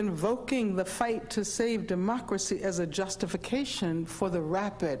involve invoking the fight to save democracy as a justification for the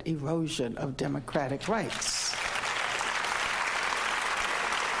rapid erosion of democratic rights.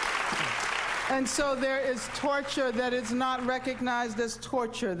 And so there is torture that is not recognized as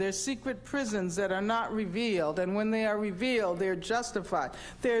torture. There's secret prisons that are not revealed, and when they are revealed, they're justified.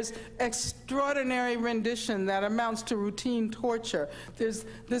 There's extraordinary rendition that amounts to routine torture. There's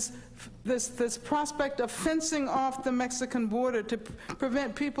this prospect of fencing off the Mexican border to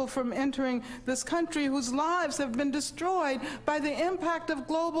prevent people from entering this country whose lives have been destroyed by the impact of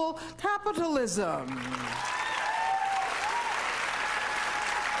global capitalism.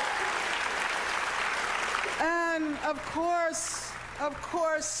 And of course,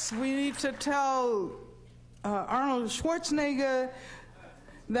 we need to tell Arnold Schwarzenegger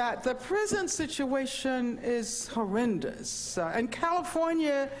that the prison situation is horrendous. And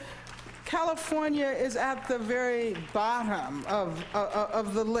California is at the very bottom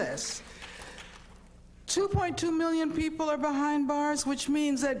of the list. 2.2 million people are behind bars, which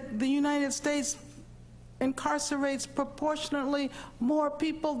means that the United States incarcerates proportionately more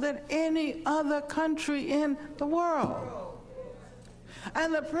people than any other country in the world.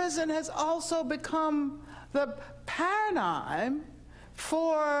 And the prison has also become the paradigm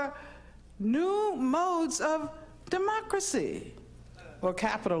for new modes of democracy or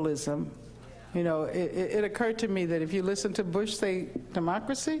capitalism. You know, it occurred to me that if you listen to Bush say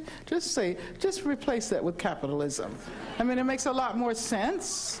democracy, just replace that with capitalism. I mean, it makes a lot more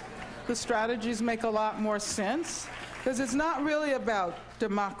sense. The strategies make a lot more sense, because it's not really about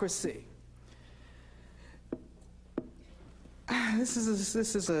democracy. This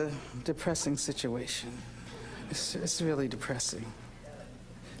is a depressing situation. It's really depressing.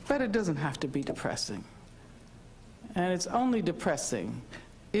 But it doesn't have to be depressing. And it's only depressing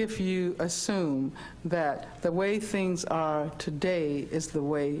if you assume that the way things are today is the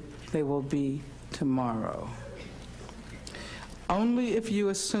way they will be tomorrow. Only if you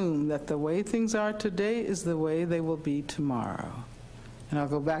assume that the way things are today is the way they will be tomorrow. And I'll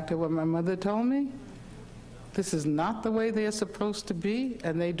go back to what my mother told me. This is not the way they are supposed to be,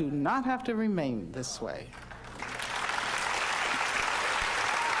 and they do not have to remain this way.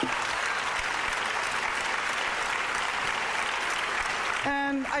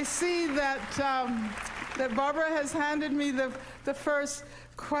 And I see that that Barbara has handed me the first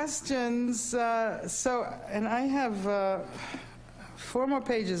questions. And I have 4 more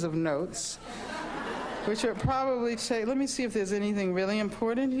pages of notes, which are probably let me see if there's anything really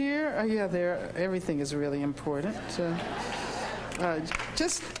important here. Yeah, everything is really important.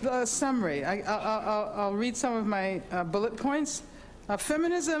 Just a summary. I'll read some of my bullet points.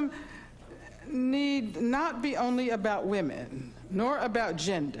 Feminism need not be only about women, nor about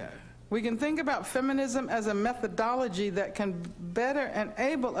gender. We can think about feminism as a methodology that can better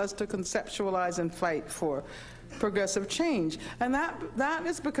enable us to conceptualize and fight for progressive change. And that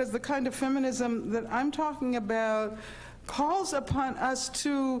is because the kind of feminism that I'm talking about calls upon us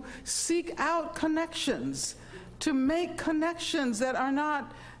to seek out connections, to make connections that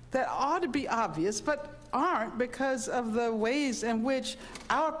ought to be obvious, but aren't, because of the ways in which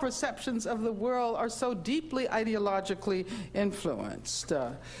our perceptions of the world are so deeply ideologically influenced.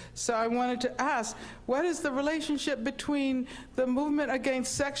 So I wanted to ask, what is the relationship between the movement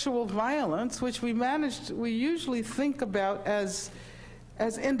against sexual violence, which we usually think about as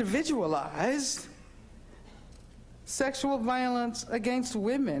individualized, sexual violence against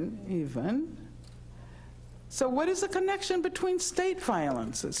women even. So what is the connection between state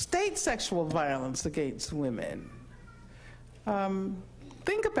violence, state sexual violence against women?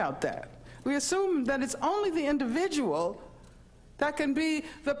 Think about that. We assume that it's only the individual that can be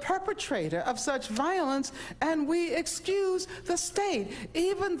the perpetrator of such violence, and we excuse the state,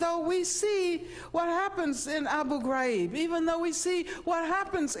 even though we see what happens in Abu Ghraib, even though we see what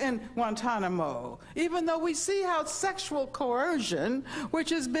happens in Guantanamo, even though we see how sexual coercion, which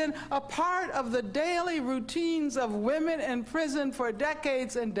has been a part of the daily routines of women in prison for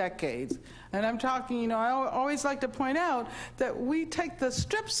decades and decades. And I'm talking, I always like to point out that we take the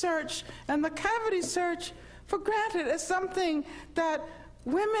strip search and the cavity search for granted as something that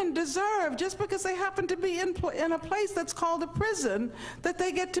women deserve just because they happen to be in a place that's called a prison, that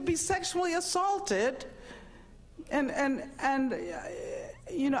they get to be sexually assaulted. And I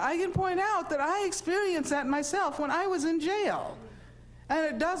can point out that I experienced that myself when I was in jail. And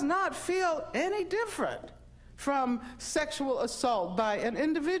it does not feel any different from sexual assault by an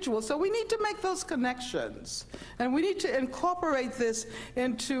individual. So we need to make those connections. And we need to incorporate this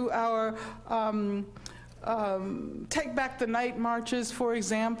into our Take Back the Night marches, for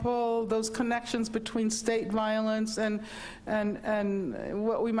example, those connections between state violence and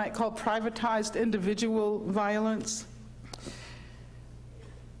what we might call privatized individual violence.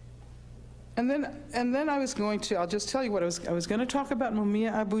 And then I'll just tell you what I was going to talk about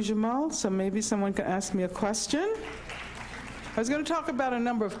Mumia Abu-Jamal, so maybe someone can ask me a question. I was going to talk about a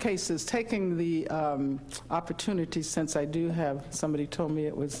number of cases, taking the opportunity, since I do have, somebody told me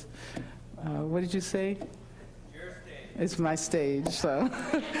it was, what did you say? Your stage. It's my stage, so.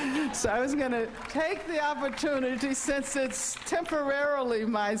 So I was going to take the opportunity, since it's temporarily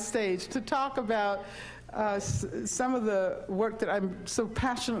my stage, to talk about some of the work that I'm so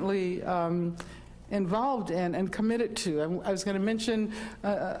passionately involved in and committed to. I was going to mention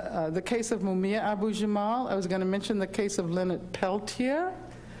the case of Mumia Abu-Jamal. I was going to mention the case of Leonard Peltier.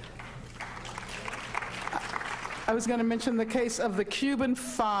 I was going to mention the case of the Cuban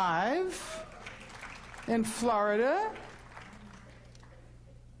Five in Florida.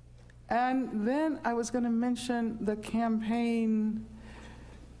 And then I was going to mention the campaign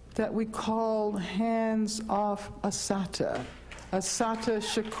that we call Hands Off Assata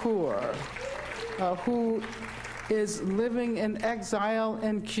Shakur, who is living in exile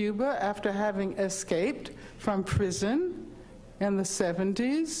in Cuba after having escaped from prison in the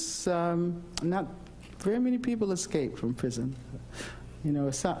 70s. Not very many people escape from prison.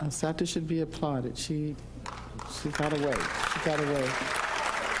 Assata should be applauded. She got away. She got away.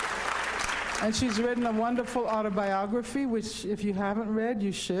 And she's written a wonderful autobiography, which if you haven't read,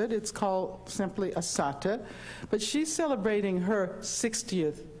 you should. It's called simply Assata. But she's celebrating her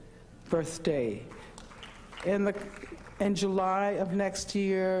 60th birthday in July of next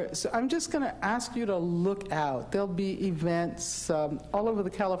year. So I'm just going to ask you to look out. There'll be events all over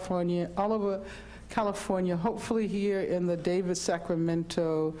California, hopefully here in the Davis,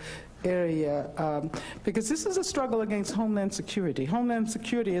 Sacramento area, because this is a struggle against Homeland Security. Homeland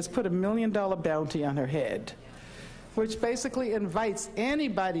Security has put $1 million bounty on her head, which basically invites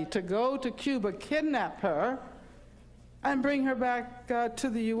anybody to go to Cuba, kidnap her, and bring her back to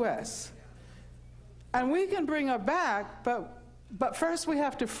the U.S. And we can bring her back, but first we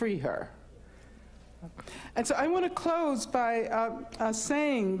have to free her. And so I want to close by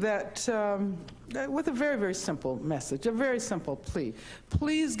saying that with a very, very simple message, a very simple plea.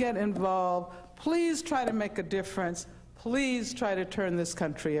 Please get involved. Please try to make a difference. Please try to turn this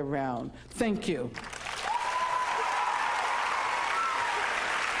country around. Thank you.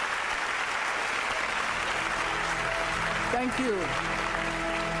 Thank you.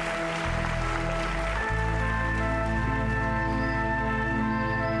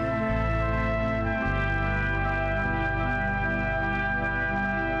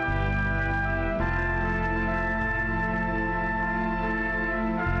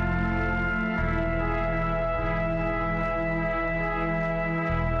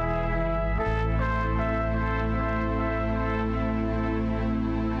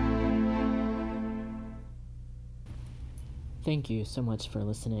 Thank you so much for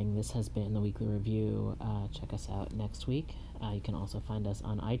listening. This has been The Weekly Review. Check us out next week. You can also find us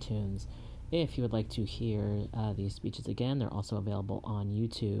on iTunes. If you would like to hear these speeches again, they're also available on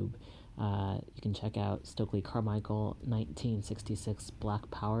YouTube. You can check out Stokely Carmichael 1966 Black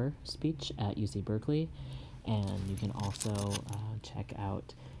Power speech at UC Berkeley, and you can also check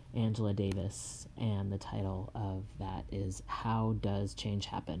out Angela Davis, and the title of that is How Does Change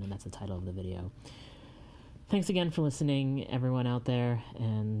Happen? And that's the title of the video. Thanks again for listening, everyone out there,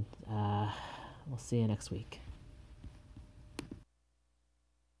 and we'll see you next week.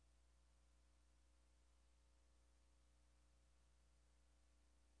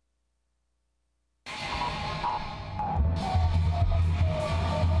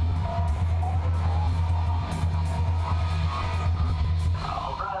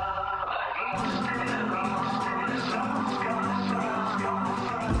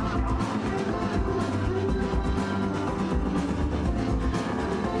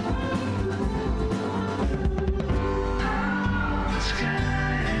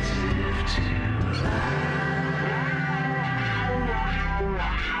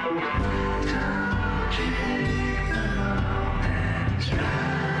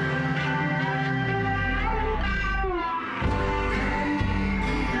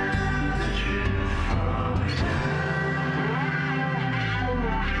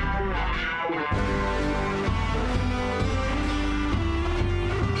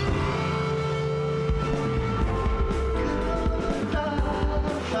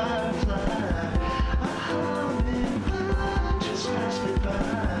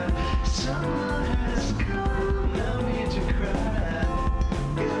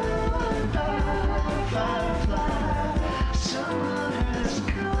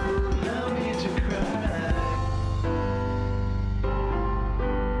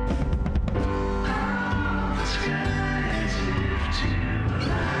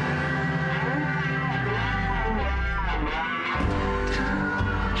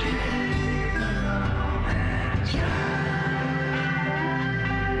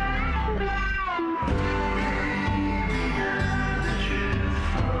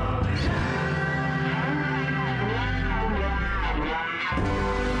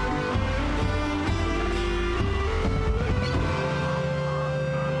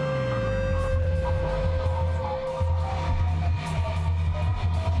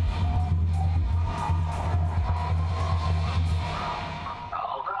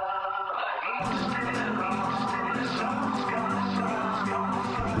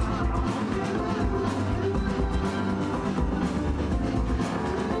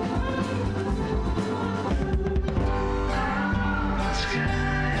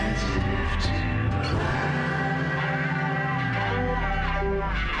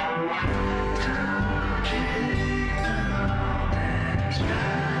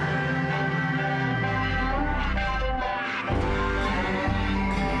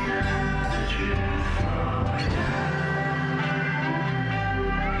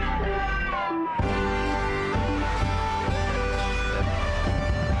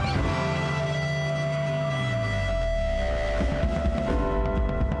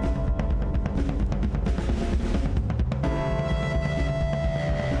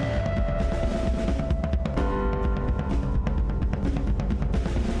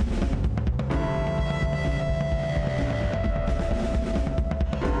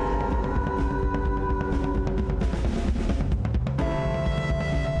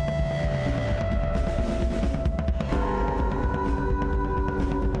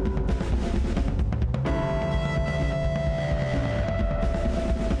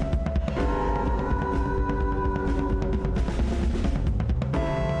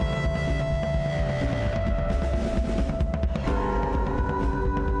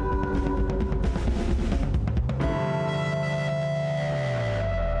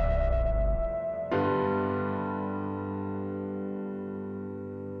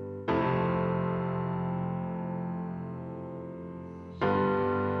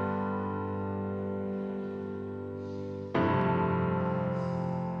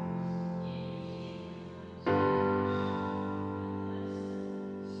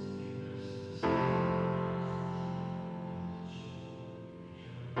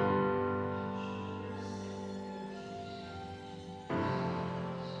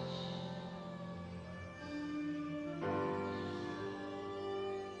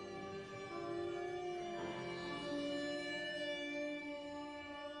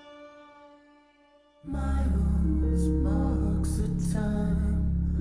 My wounds marks the time.